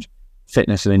Curtis Jones,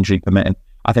 fitness and injury permitting.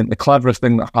 I think the cleverest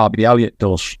thing that Harvey Elliott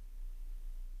does,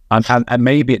 and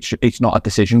maybe it's not a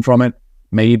decision from him,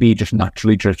 maybe he just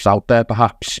naturally drifts out there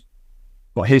perhaps,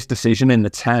 but his decision in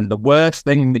the 10, the worst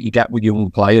thing that you get with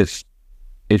young players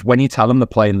is when you tell them to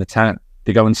play in the 10,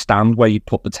 they go and stand where you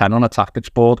put the 10 on a tactics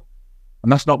board,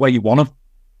 and that's not where you want them.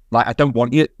 Like, I don't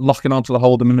want you locking onto the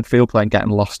hold'em in midfield play and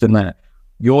getting lost in there.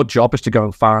 Your job is to go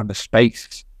and find the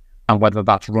space, and whether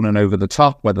that's running over the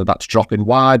top, whether that's dropping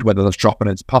wide, whether that's dropping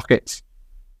into pockets,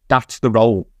 that's the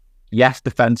role. Yes,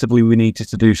 defensively we needed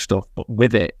to do stuff, but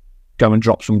with it, go and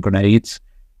drop some grenades.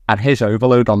 And his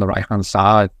overload on the right-hand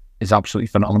side is absolutely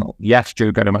phenomenal. Yes,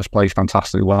 Joe Gomez plays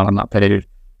fantastically well in that period.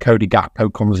 Cody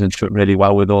Gakpo comes into it really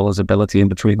well with all his ability in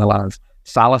between the lines.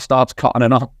 Salah starts cutting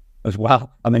it on as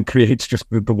well, and then creates just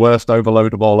the worst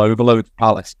overload of all overloads,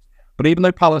 Palace. But even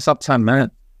though Palace have 10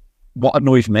 minutes, what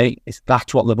annoys me is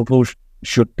that's what Liverpool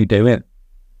should be doing,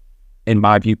 in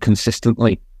my view,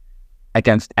 consistently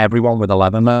against everyone with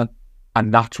 11 men.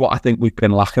 And that's what I think we've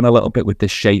been lacking a little bit with this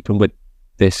shape and with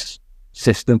this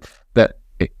system, that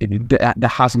there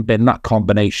hasn't been that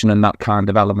combination and that kind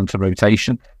of element of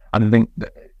rotation. And I think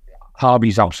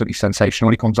Harvey's absolutely sensational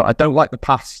when he comes on. I don't like the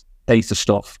pass data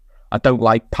stuff. I don't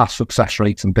like pass success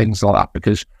rates and things like that,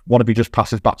 because what if he just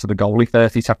passes back to the goalie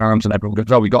 30 times and everyone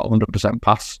goes, oh, we got 100%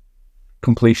 pass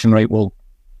completion rate? Well,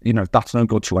 that's no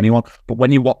good to anyone. But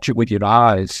when you watch it with your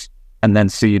eyes and then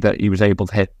see that he was able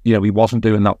to hit, he wasn't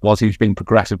doing that, he was being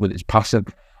progressive with his passing.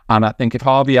 And I think if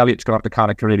Harvey Elliott's going to have the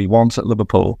kind of career he wants at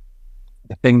Liverpool,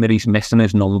 the thing that he's missing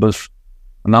is numbers.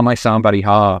 And that might sound very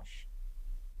harsh,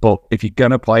 but if you're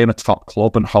going to play in a top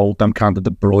club and hold them kind of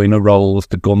De Bruyne roles,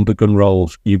 the Gundogan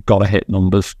roles, you've got to hit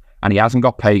numbers. And he hasn't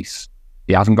got pace.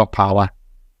 He hasn't got power.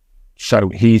 So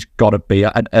he's got to be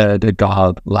at an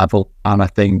Erdegaard level. And I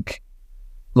think,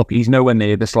 look, he's nowhere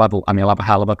near this level, and he'll have a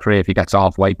hell of a career if he gets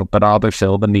halfway, but Bernardo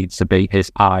Silva needs to be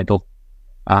his idol.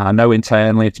 I know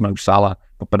internally it's Mo Salah,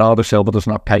 but Bernardo Silva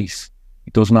doesn't have pace.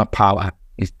 He doesn't have power.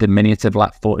 He's a diminutive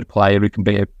left-footed player who can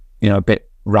be a bit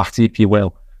ratty, if you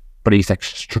will. But he's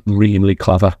extremely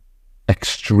clever,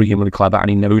 and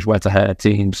he knows where to hurt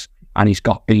teams. And he's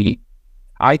got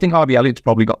I think Harvey Elliott's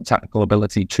probably got the technical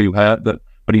ability to hurt, but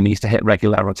he needs to hit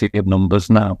regularity of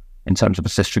numbers now in terms of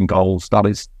assists and goals. That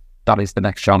is the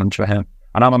next challenge for him.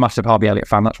 And I'm a massive Harvey Elliott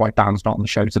fan. That's why Dan's not on the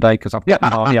show today, because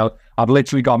I've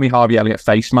literally got me Harvey Elliott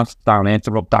face mask down here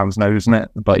to rub Dan's nose in it,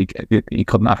 but he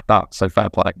couldn't have that. So fair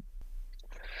play.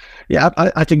 Yeah,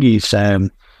 I think he's.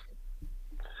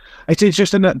 It's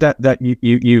interesting that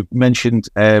you mentioned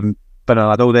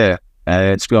Bernardo there.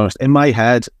 To be honest, in my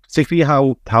head,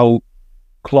 particularly how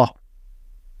Klopp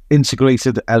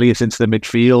integrated Elliott into the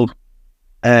midfield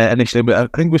initially, but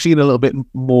I think we're seeing a little bit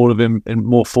more of him in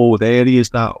more forward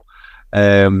areas now.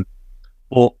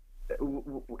 But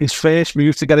his first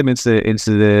move to get him into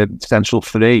the central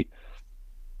three,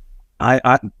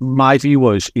 my view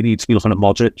was he needs to be looking at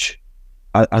Modric.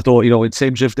 I thought, in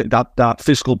terms of that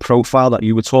physical profile that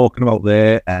you were talking about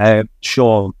there,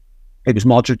 Sean, it was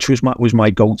Modric was my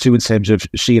go-to in terms of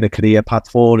seeing a career path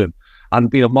for him.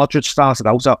 And Modric started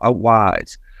out wide,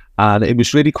 and it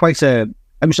was really I think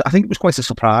it was quite a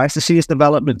surprise to see his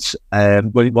developments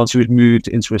once he was moved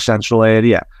into a central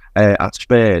area at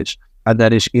Spurs, and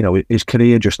then his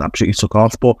career just absolutely took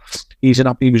off. But he was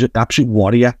an absolute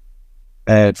warrior.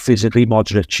 Physically,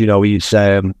 Modric,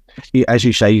 he's as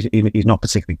you say, he's not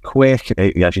particularly quick.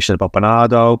 As you said about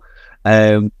Bernardo,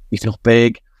 he's not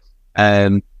big,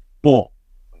 but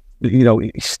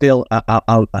he still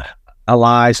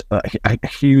allies a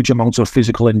huge amount of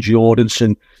physical endurance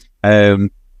and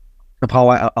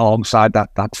power alongside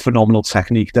that phenomenal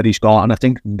technique that he's got. And I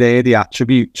think they're the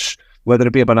attributes, whether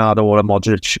it be a Bernardo or a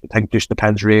Modric. I think just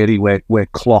depends really where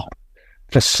Klopp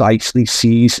precisely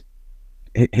sees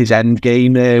his end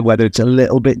game there, whether it's a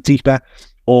little bit deeper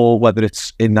or whether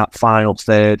it's in that final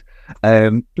third.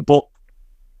 But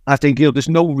I think there's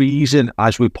no reason,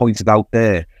 as we pointed out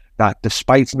there, that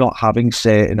despite not having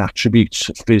certain attributes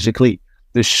physically,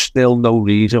 there's still no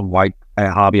reason why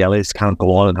Harvey Elliott can't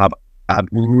go on and have a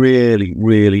really,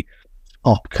 really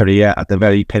top career at the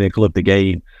very pinnacle of the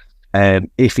game.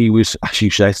 If he was, as you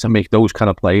say, to make those kind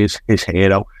of players his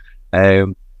hero,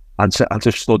 and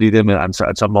to study them and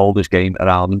to mould his game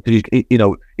around them.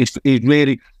 He's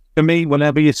really, for me,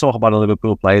 whenever you talk about a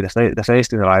Liverpool player, the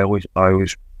first thing that I always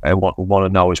want to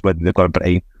know is whether they've got a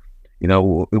brain,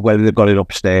 whether they've got it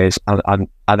upstairs, and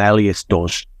Elliott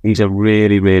does. He's a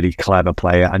really, really clever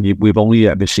player, and we've only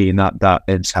ever seen that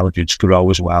intelligence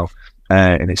grow as well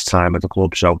in his time at the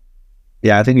club. So,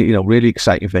 yeah, I think, really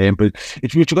exciting for him, but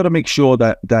we've got to make sure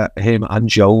that him and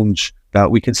Jones, that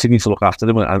we continue to look after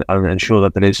them and ensure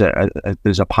that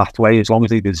there's a pathway, as long as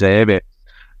they deserve it,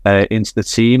 into the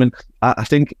team. And I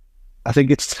think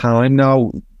it's time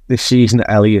now this season that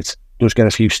Elliott does get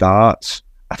a few starts.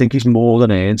 I think he's more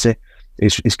than earned it.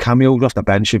 His cameos off the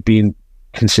bench have been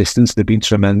consistent. They've been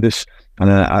tremendous.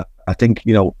 And I think,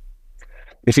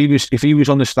 if he was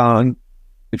in the starting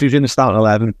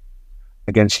 11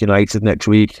 against United next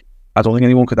week, I don't think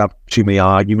anyone could have too many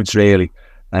arguments really.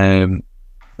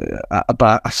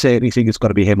 But I certainly think it's got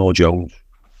to be him or Jones.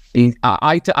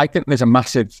 I think there's a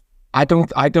massive. I don't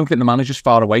think the manager's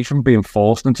far away from being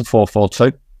forced into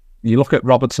 4-4-2. You look at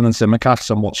Robertson and Tsimikas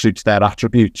and what suits their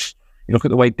attributes. You look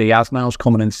at the way Diaz now is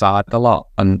coming inside a lot,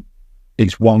 and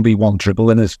his 1v1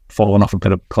 dribbling is falling off a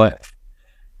bit of a cliff.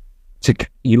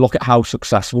 You look at how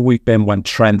successful we've been when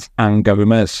Trent and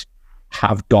Gomez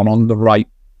have gone on the right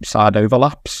side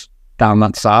overlaps down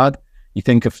that side. You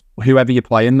think of whoever you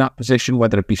play in that position,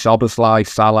 whether it be Szoboszlai,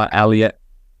 Salah, Elliott,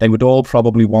 they would all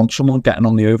probably want someone getting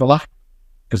on the overlap,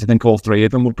 because I think all three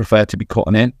of them would prefer to be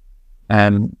cutting in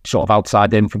and sort of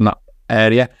outside in from that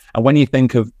area. And when you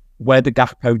think of where the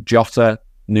Gakpo, Jota,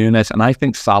 Nunes, and I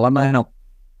think Salah now,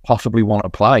 possibly want to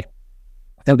play,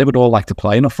 I think they would all like to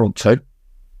play in a front two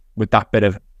with that bit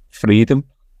of freedom.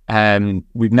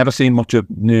 We've never seen much of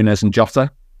Nunes and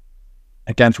Jota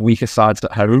against weaker sides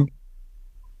at home.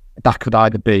 That could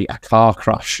either be a car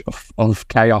crash of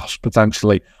chaos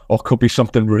potentially, or could be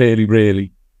something really,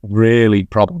 really, really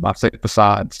problematic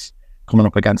besides coming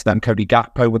up against them. Cody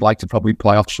Gakpo would like to probably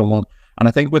play off someone. And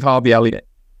I think with Harvey Elliott,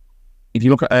 if you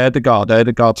look at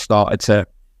Ødegaard started to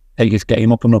take his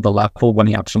game up another level when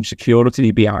he had some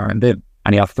security behind him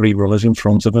and he had 3 runners in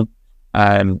front of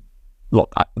him.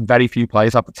 Look, very few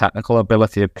players have the technical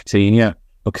ability of Coutinho,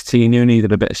 but Coutinho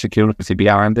needed a bit of security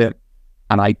behind him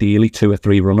and ideally 2 or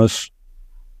 3 runners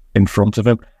in front of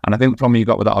him. And I think the problem you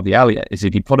got with Harvey Elliott is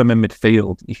if you put him in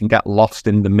midfield, you can get lost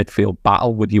in the midfield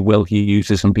battle with your Will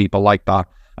Hughes and people like that.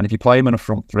 And if you play him in a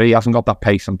front three, he hasn't got that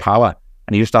pace and power,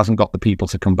 and he just hasn't got the people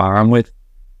to combine with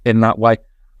in that way.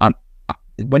 And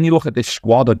when you look at this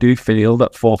squad, I do feel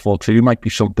that 4-4-2 might be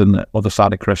something that other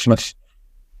side of Christmas,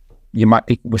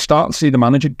 we're starting to see the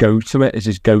manager go to it as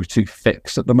his go-to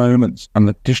fix at the moment. And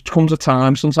there just comes a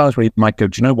time sometimes where he might go,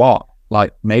 do you know what?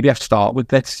 Like, maybe I start with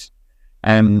this.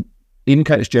 Even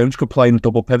Curtis Jones could play in a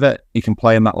double pivot. He can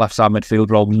play in that left side midfield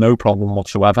role, no problem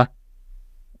whatsoever.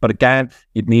 But again,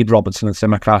 you'd need Robertson and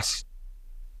Tsimikas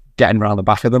getting around the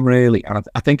back of them, really. And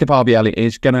I think if Harvey Elliott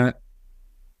is going to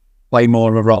play more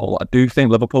of a role, I do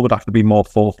think Liverpool would have to be more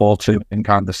 4-4-2 in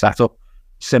kind of setup,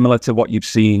 similar to what you've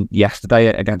seen yesterday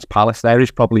against Palace. There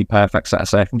is probably perfect set of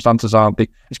circumstances, aren't they?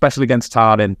 Especially against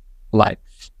tiring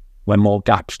legs, when more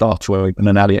gaps start to open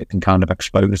and Elliott can kind of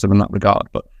expose them in that regard.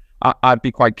 But I'd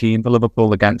be quite keen for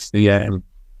Liverpool against the... I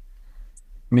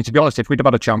mean, to be honest, if we'd have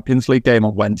had a Champions League game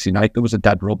on Wednesday night, there was a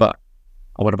dead rubber,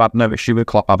 I would have had no issue with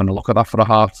Klopp having a look at that for a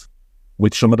half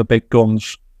with some of the big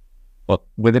guns. But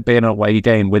with it being an away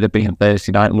game, with it being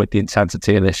Thursday night and with the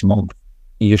intensity of this month,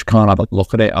 you just can't have a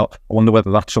look at it. I wonder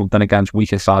whether that's something against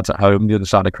weaker sides at home, the other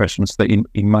side of Christmas, that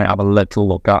he might have a little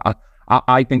look at.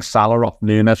 I think Salah off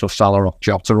Nunes or Salah off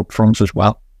Jota up front as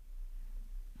well,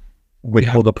 with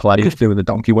other players doing the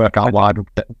donkey work out wide, would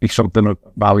be something of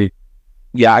value.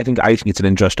 Yeah, I think it's an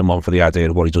interesting one for the idea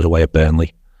of what he does away at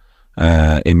Burnley.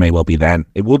 It may well be then.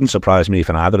 It wouldn't surprise me if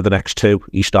in either of the next 2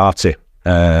 he starts it,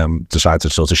 decides to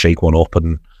sort of shake one up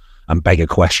and beg a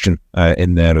question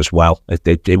in there as well.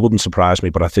 It wouldn't surprise me,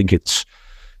 but I think it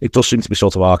does seem to be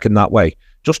sort of arcing that way.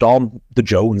 Just on the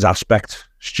Jones aspect,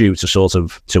 Stu,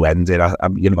 to end it,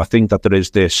 I think that there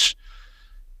is this.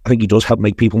 I think he does help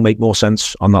make people make more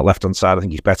sense on that left-hand side. I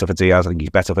think he's better for Diaz. I think he's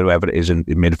better for whoever it is in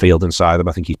midfield inside them.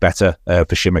 I think he's better for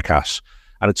Tsimikas.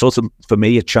 And it's sort of, for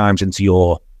me, it chimes into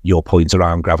your point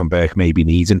around Gravenberch maybe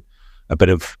needing a bit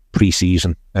of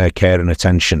pre-season care and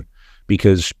attention,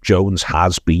 because Jones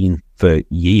has been, for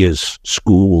years,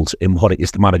 schooled in what it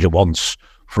is the manager wants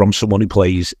from someone who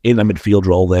plays in a midfield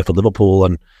role there for Liverpool.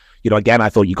 And, again, I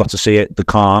thought you got to see it, the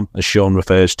calm, as Sean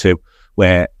refers to,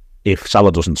 where if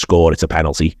Salah doesn't score, it's a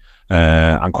penalty,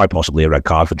 and quite possibly a red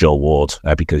card for Joel Ward,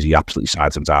 because he absolutely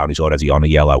sides him down. He's already on a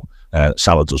yellow.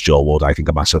 Salah does Joel Ward, I think,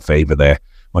 a massive favour there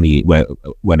when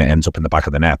it ends up in the back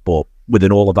of the net. But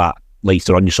within all of that,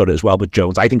 later on you saw it as well with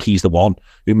Jones. I think he's the one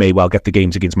who may well get the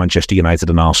games against Manchester United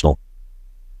and Arsenal.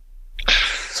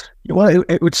 Well,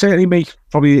 it would certainly make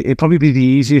it'd probably be the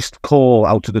easiest call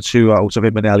out of the 2, out of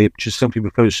him and Elliott, just simply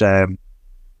because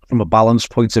from a balance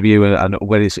point of view and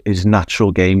where his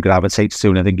natural game gravitates to,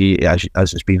 and I think he, as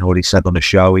has been already said on the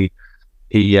show, he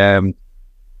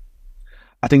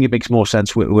I think it makes more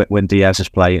sense when Diaz is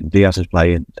playing, as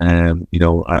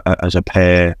a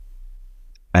pair,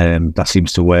 that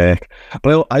seems to work.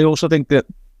 But I also think that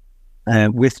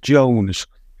with Jones,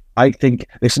 I think,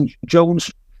 listen,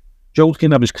 Jones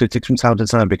can have his critics from time to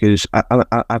time, because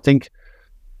I think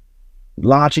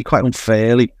largely quite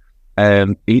unfairly,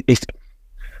 he's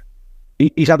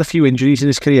had a few injuries in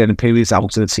his career and periods out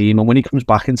of the team, and when he comes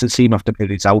back into the team after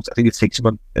periods out, I think it takes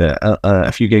him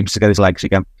a few games to get his legs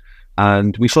again.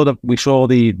 And we saw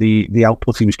the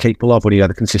output he was capable of when he had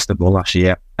a consistent run last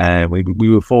year. We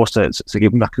were forced to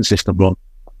give him that consistent run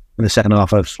in the second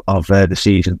half of the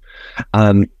season,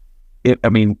 and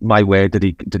my word,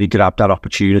 did he grab that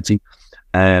opportunity,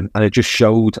 and it just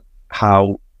showed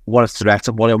what a threat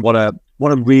and what a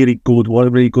really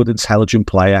good intelligent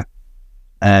player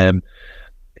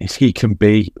he can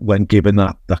be when given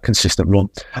that consistent run.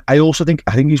 I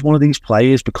think he's one of these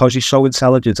players, because he's so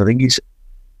intelligent. I think he's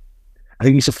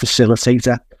a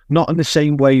facilitator, not in the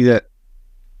same way that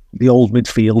the old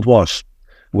midfield was,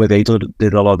 where they did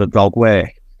a lot of dog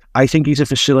work. I think he's a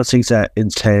facilitator in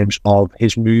terms of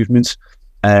his movement,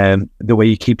 the way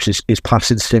he keeps his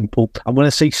passing simple. And when I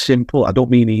say simple, I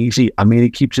don't mean easy. I mean he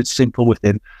keeps it simple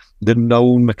within the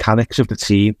known mechanics of the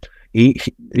team.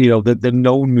 The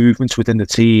known movements within the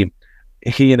team.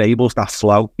 He enables that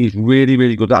flow. He's really,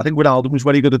 really good. I think Ronaldo was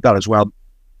very good at that as well.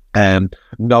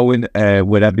 Knowing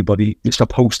where everybody is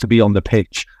supposed to be on the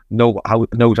pitch, knows how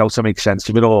to make sense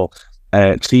of it all,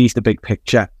 sees the big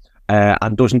picture,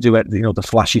 and doesn't do it, the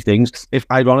flashy things.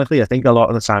 Ironically, I think a lot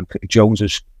of the time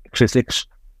Jones's critics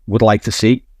would like to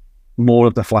see more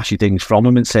of the flashy things from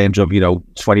him in terms of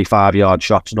 25-yard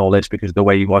shots and all this, because of the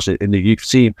way he was in the youth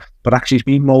team. But actually, he's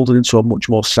been moulded into a much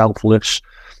more selfless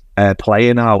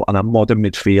player now, and a modern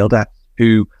midfielder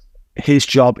who, his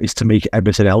job is to make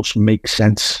everything else make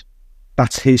sense.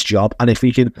 That's his job. And if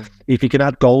he can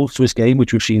add goals to his game,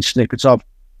 which we've seen snippets of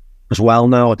as well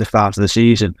now at the start of the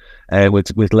season,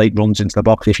 with late runs into the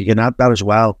box, if he can add that as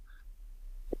well,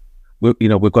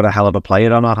 we've got a hell of a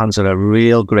player on our hands, and a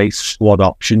real great squad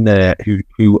option there,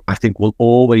 who I think will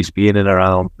always be in and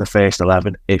around the first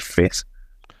 11 if fit.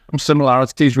 Some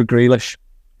similarities with Grealish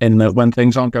in that when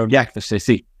things aren't going for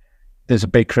City, there's a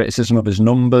big criticism of his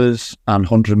numbers and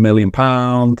 £100 million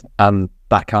and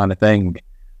that kind of thing.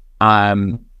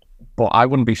 But I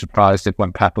wouldn't be surprised if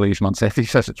when Pep leaves Man City, he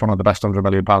says it's one of the best £100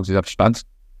 million he's ever spent.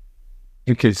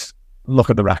 Because look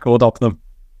at the record of them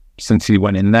since he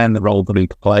went in there, and the role that he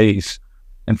plays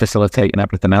in facilitating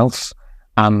everything else.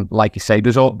 And like you say,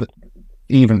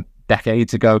 even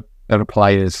decades ago, there are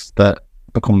players that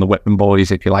become the whipping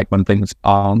boys, if you like, when things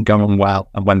aren't going well,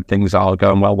 and when things are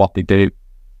going well, what they do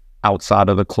outside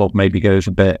of the club maybe goes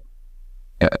a bit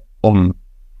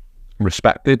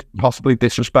unrespected, possibly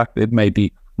disrespected,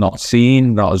 maybe not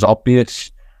seen, not as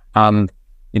obvious. And,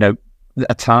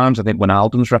 at times I think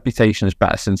Wijnaldum's reputation is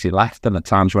better since he left than at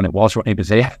times when he was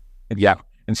here. Yeah,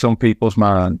 in some people's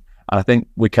mind. And I think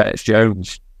with Curtis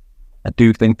Jones, I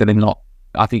do think that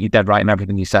I think you're dead right in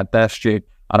everything you said there, Stu.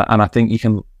 And I think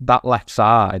that left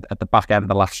side at the back end of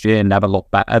the last year never looked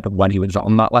better than when he was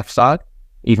on that left side,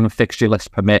 even fixture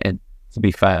list permitting, to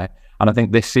be fair. And I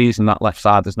think this season that left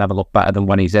side has never looked better than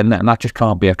when he's in there, and that just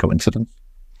can't be a coincidence.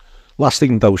 Last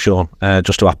thing though, Sean,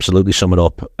 just to absolutely sum it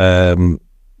up,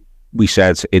 we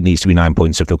said it needs to be 9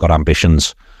 points if they've got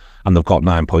ambitions, and they've got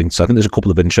 9 points. I think there's a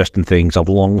couple of interesting things. I've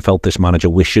long felt this manager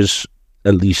wishes,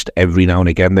 at least every now and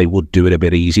again, they would do it a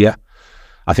bit easier.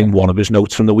 I think one of his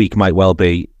notes from the week might well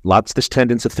be, lads, this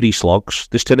turned into 3 slogs.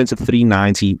 This turned into 3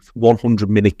 90,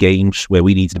 100-minute games where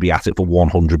we needed to be at it for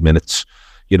 100 minutes.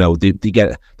 They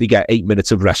get 8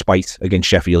 minutes of respite against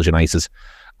Sheffield United.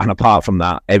 And apart from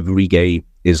that, every game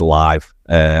is live,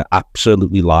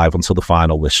 absolutely live until the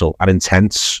final whistle, and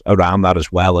intense around that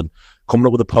as well. And coming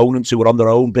up with opponents who are on their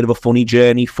own bit of a funny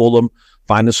journey. Fulham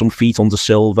finding some feet under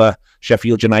Silva,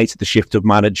 Sheffield United, the shift of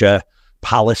manager,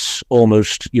 Palace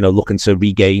almost, looking to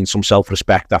regain some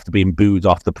self-respect after being booed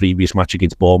off the previous match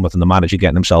against Bournemouth, and the manager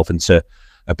getting himself into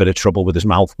a bit of trouble with his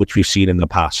mouth, which we've seen in the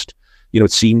past.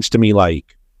 It seems to me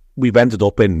like we've ended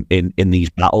up in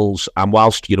these battles, and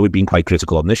whilst we've been quite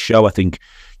critical on this show, I think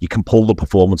you can pull the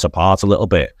performance apart a little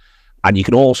bit, and you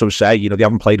can also say they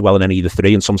haven't played well in any of the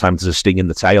 3, and sometimes there's a sting in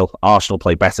the tail. Arsenal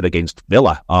play better against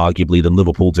Villa, arguably, than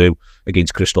Liverpool do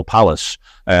against Crystal Palace,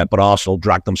 but Arsenal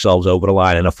dragged themselves over the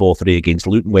line in a 4-3 against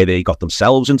Luton, where they got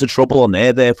themselves into trouble, and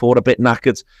they're therefore a bit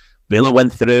knackered. Villa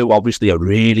went through, obviously, a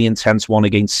really intense one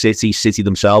against City. City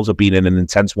themselves have been in an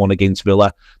intense one against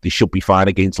Villa. They should be fine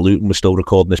against Luton. We're still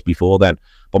recording this before then.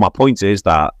 But my point is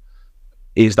that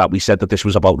we said that this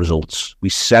was about results. We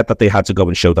said that they had to go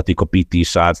and show that they could beat these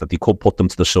sides, that they could put them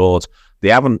to the sword. They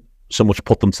haven't so much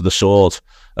put them to the sword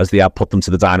as they have put them to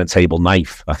the dining table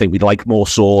knife. I think we'd like more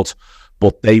sword,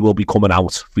 but they will be coming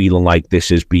out feeling like this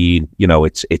has been,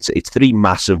 it's 3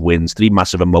 massive wins, 3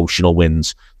 massive emotional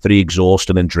wins, 3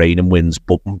 exhausting and draining wins,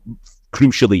 but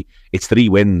crucially, it's 3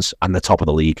 wins and the top of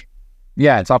the league.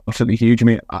 Yeah, it's absolutely huge. I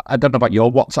mean, I don't know about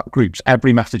your WhatsApp groups.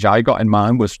 Every message I got in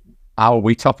mine was, how are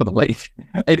we top of the league?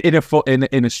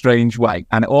 in a strange way.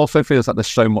 And it also feels like there's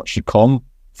so much to come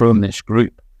from this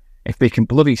group. If they can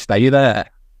bloody stay there,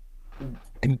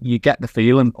 you get the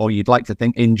feeling, or you'd like to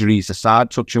think, injuries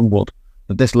aside, touching wood,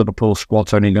 that this Liverpool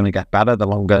squad's only going to get better the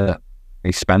longer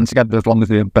they spend together, as long as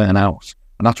they don't burn out.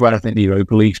 And that's where I think the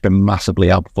Europa League's been massively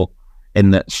helpful,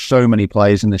 in that so many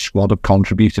players in this squad have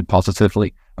contributed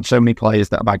positively, and so many players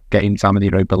that have had game time in the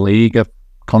Europa League have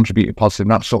contributed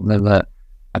positively. And that's something that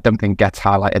I don't think gets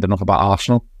highlighted enough about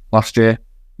Arsenal last year.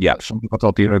 Yeah, some people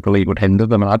thought the Europa League would hinder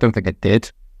them, and I don't think it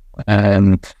did.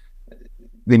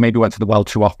 They maybe went to the well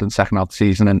too often second half of the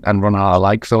season and run out of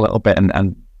legs a little bit,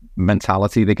 and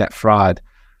mentality, they get fried.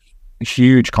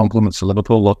 Huge compliments to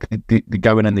Liverpool. Look, they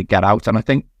go in and they get out, and I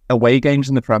think away games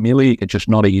in the Premier League are just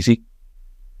not easy.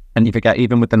 And you forget,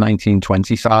 even with the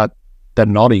 1920 side, they're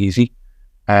not easy.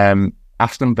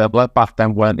 Aston Villa back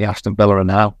then weren't the Aston Villa are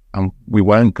now, and we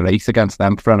weren't great against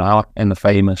them for an hour in the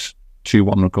famous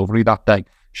 2-1 recovery that day.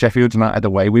 Sheffield United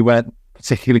away, we weren't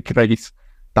particularly great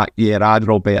that year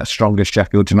either, albeit as strong as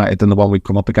Sheffield United than the one we've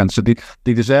come up against. So they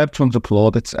deserve tons of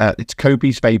applaud. It's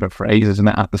Kobe's favourite phrase, isn't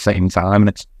it, at the same time?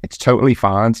 And it's totally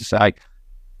fine to say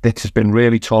this has been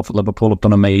really tough. Liverpool have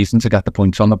done amazing to get the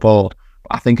points on the board.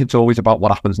 But I think it's always about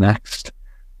what happens next,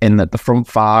 in that the front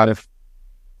five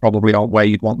probably aren't where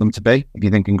you'd want them to be. If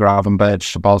you're thinking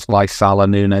Gravenberch, Szoboszlai, Salah,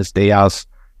 Núñez, Diaz,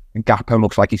 and Gakpo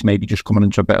looks like he's maybe just coming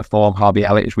into a bit of form. Harvey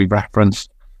Elliott, as we've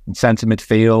referenced. In centre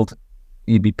midfield,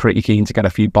 you'd be pretty keen to get a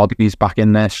few bodies back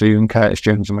in there soon, Curtis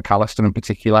Jones and McAllister in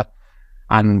particular.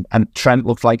 And Trent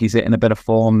looks like he's hitting a bit of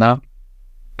form now.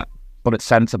 But at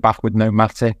centre-back with no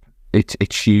Matip,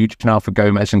 it's huge now for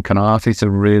Gomez and Konate to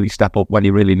really step up when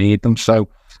you really need them. So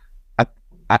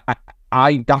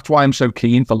that's why I'm so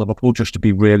keen for Liverpool just to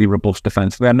be really robust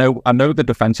defensively. I know the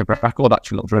defensive record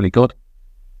actually looks really good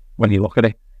when you look at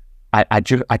it. I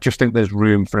just think there's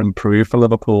room for improve for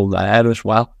Liverpool there as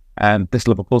well. This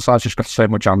Liverpool side's just got so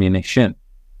much ammunition.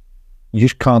 You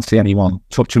just can't see anyone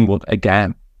touching wood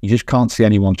again. You just can't see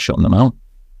anyone shutting them out.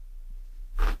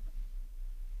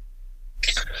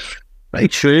 Very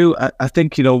true. I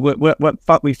think,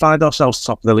 we find ourselves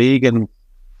top of the league, and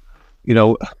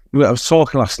I was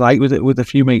talking last night with a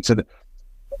few mates, and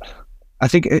I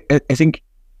think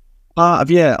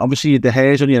part of obviously the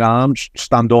hairs on your arms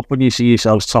stand up when you see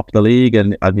yourselves top of the league,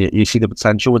 and you see the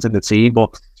potential within the team.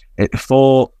 But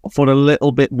for a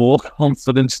little bit more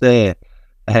confidence there,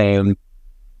 I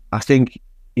think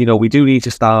we do need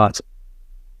to start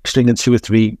stringing 2 or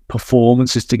 3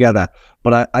 performances together.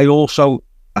 But I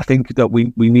think that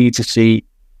we need to see,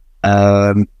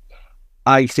 I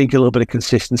think, a little bit of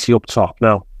consistency up top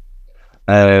now.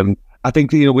 I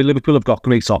think, with Liverpool have got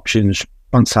great options,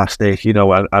 fantastic,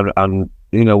 and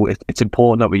it's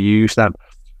important that we use them.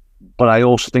 But I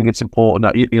also think it's important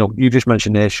that, you just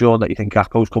mentioned there, Sean, that you think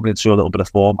Gakpo's coming into a little bit of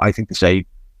form. I think the same.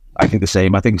 I think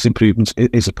his improvements,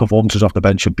 his performances off the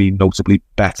bench have been notably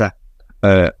better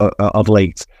of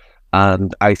late.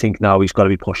 And I think now he's got to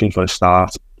be pushing for a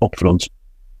start up front.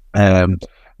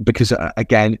 Because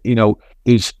again,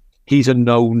 he's a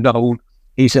known.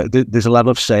 There's a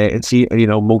level of certainty,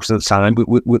 most of the time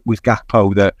with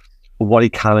Gakpo, that what he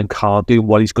can and can't do,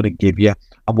 what he's going to give you,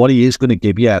 and what he is going to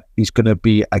give you, he's going to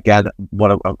be, again,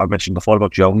 what I mentioned before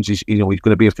about Jones. He's going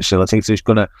to be a facilitator. He's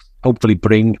going to hopefully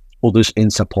bring others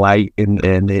into play in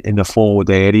the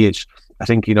forward areas. I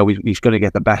think he's going to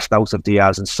get the best out of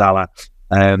Diaz and Salah.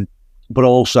 But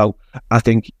also, I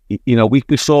think, we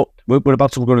saw, we're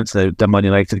about to go into the Man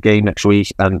United game next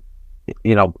week, and,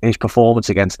 his performance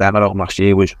against them at home last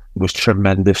year was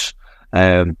tremendous.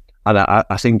 And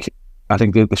I think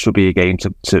this would be a game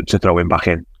to throw him back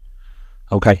in.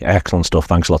 Okay, excellent stuff.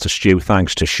 Thanks a lot to Stu.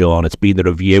 Thanks to Sean. It's been the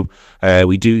review.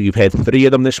 You've heard 3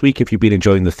 of them this week. If you've been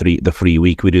enjoying the free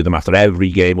week, we do them after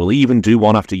every game. We'll even do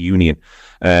one after Union,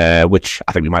 which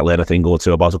I think we might learn a thing or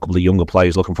two about. A couple of younger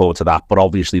players, looking forward to that. But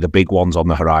obviously the big ones on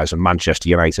the horizon: Manchester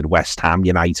United, West Ham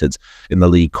United in the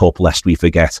League Cup, lest we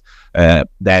forget.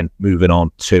 Then moving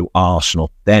on to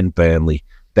Arsenal, then Burnley,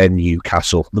 then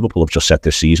Newcastle. Liverpool have just set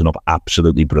this season up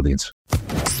absolutely brilliant.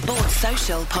 Sports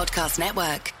Social Podcast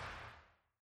Network.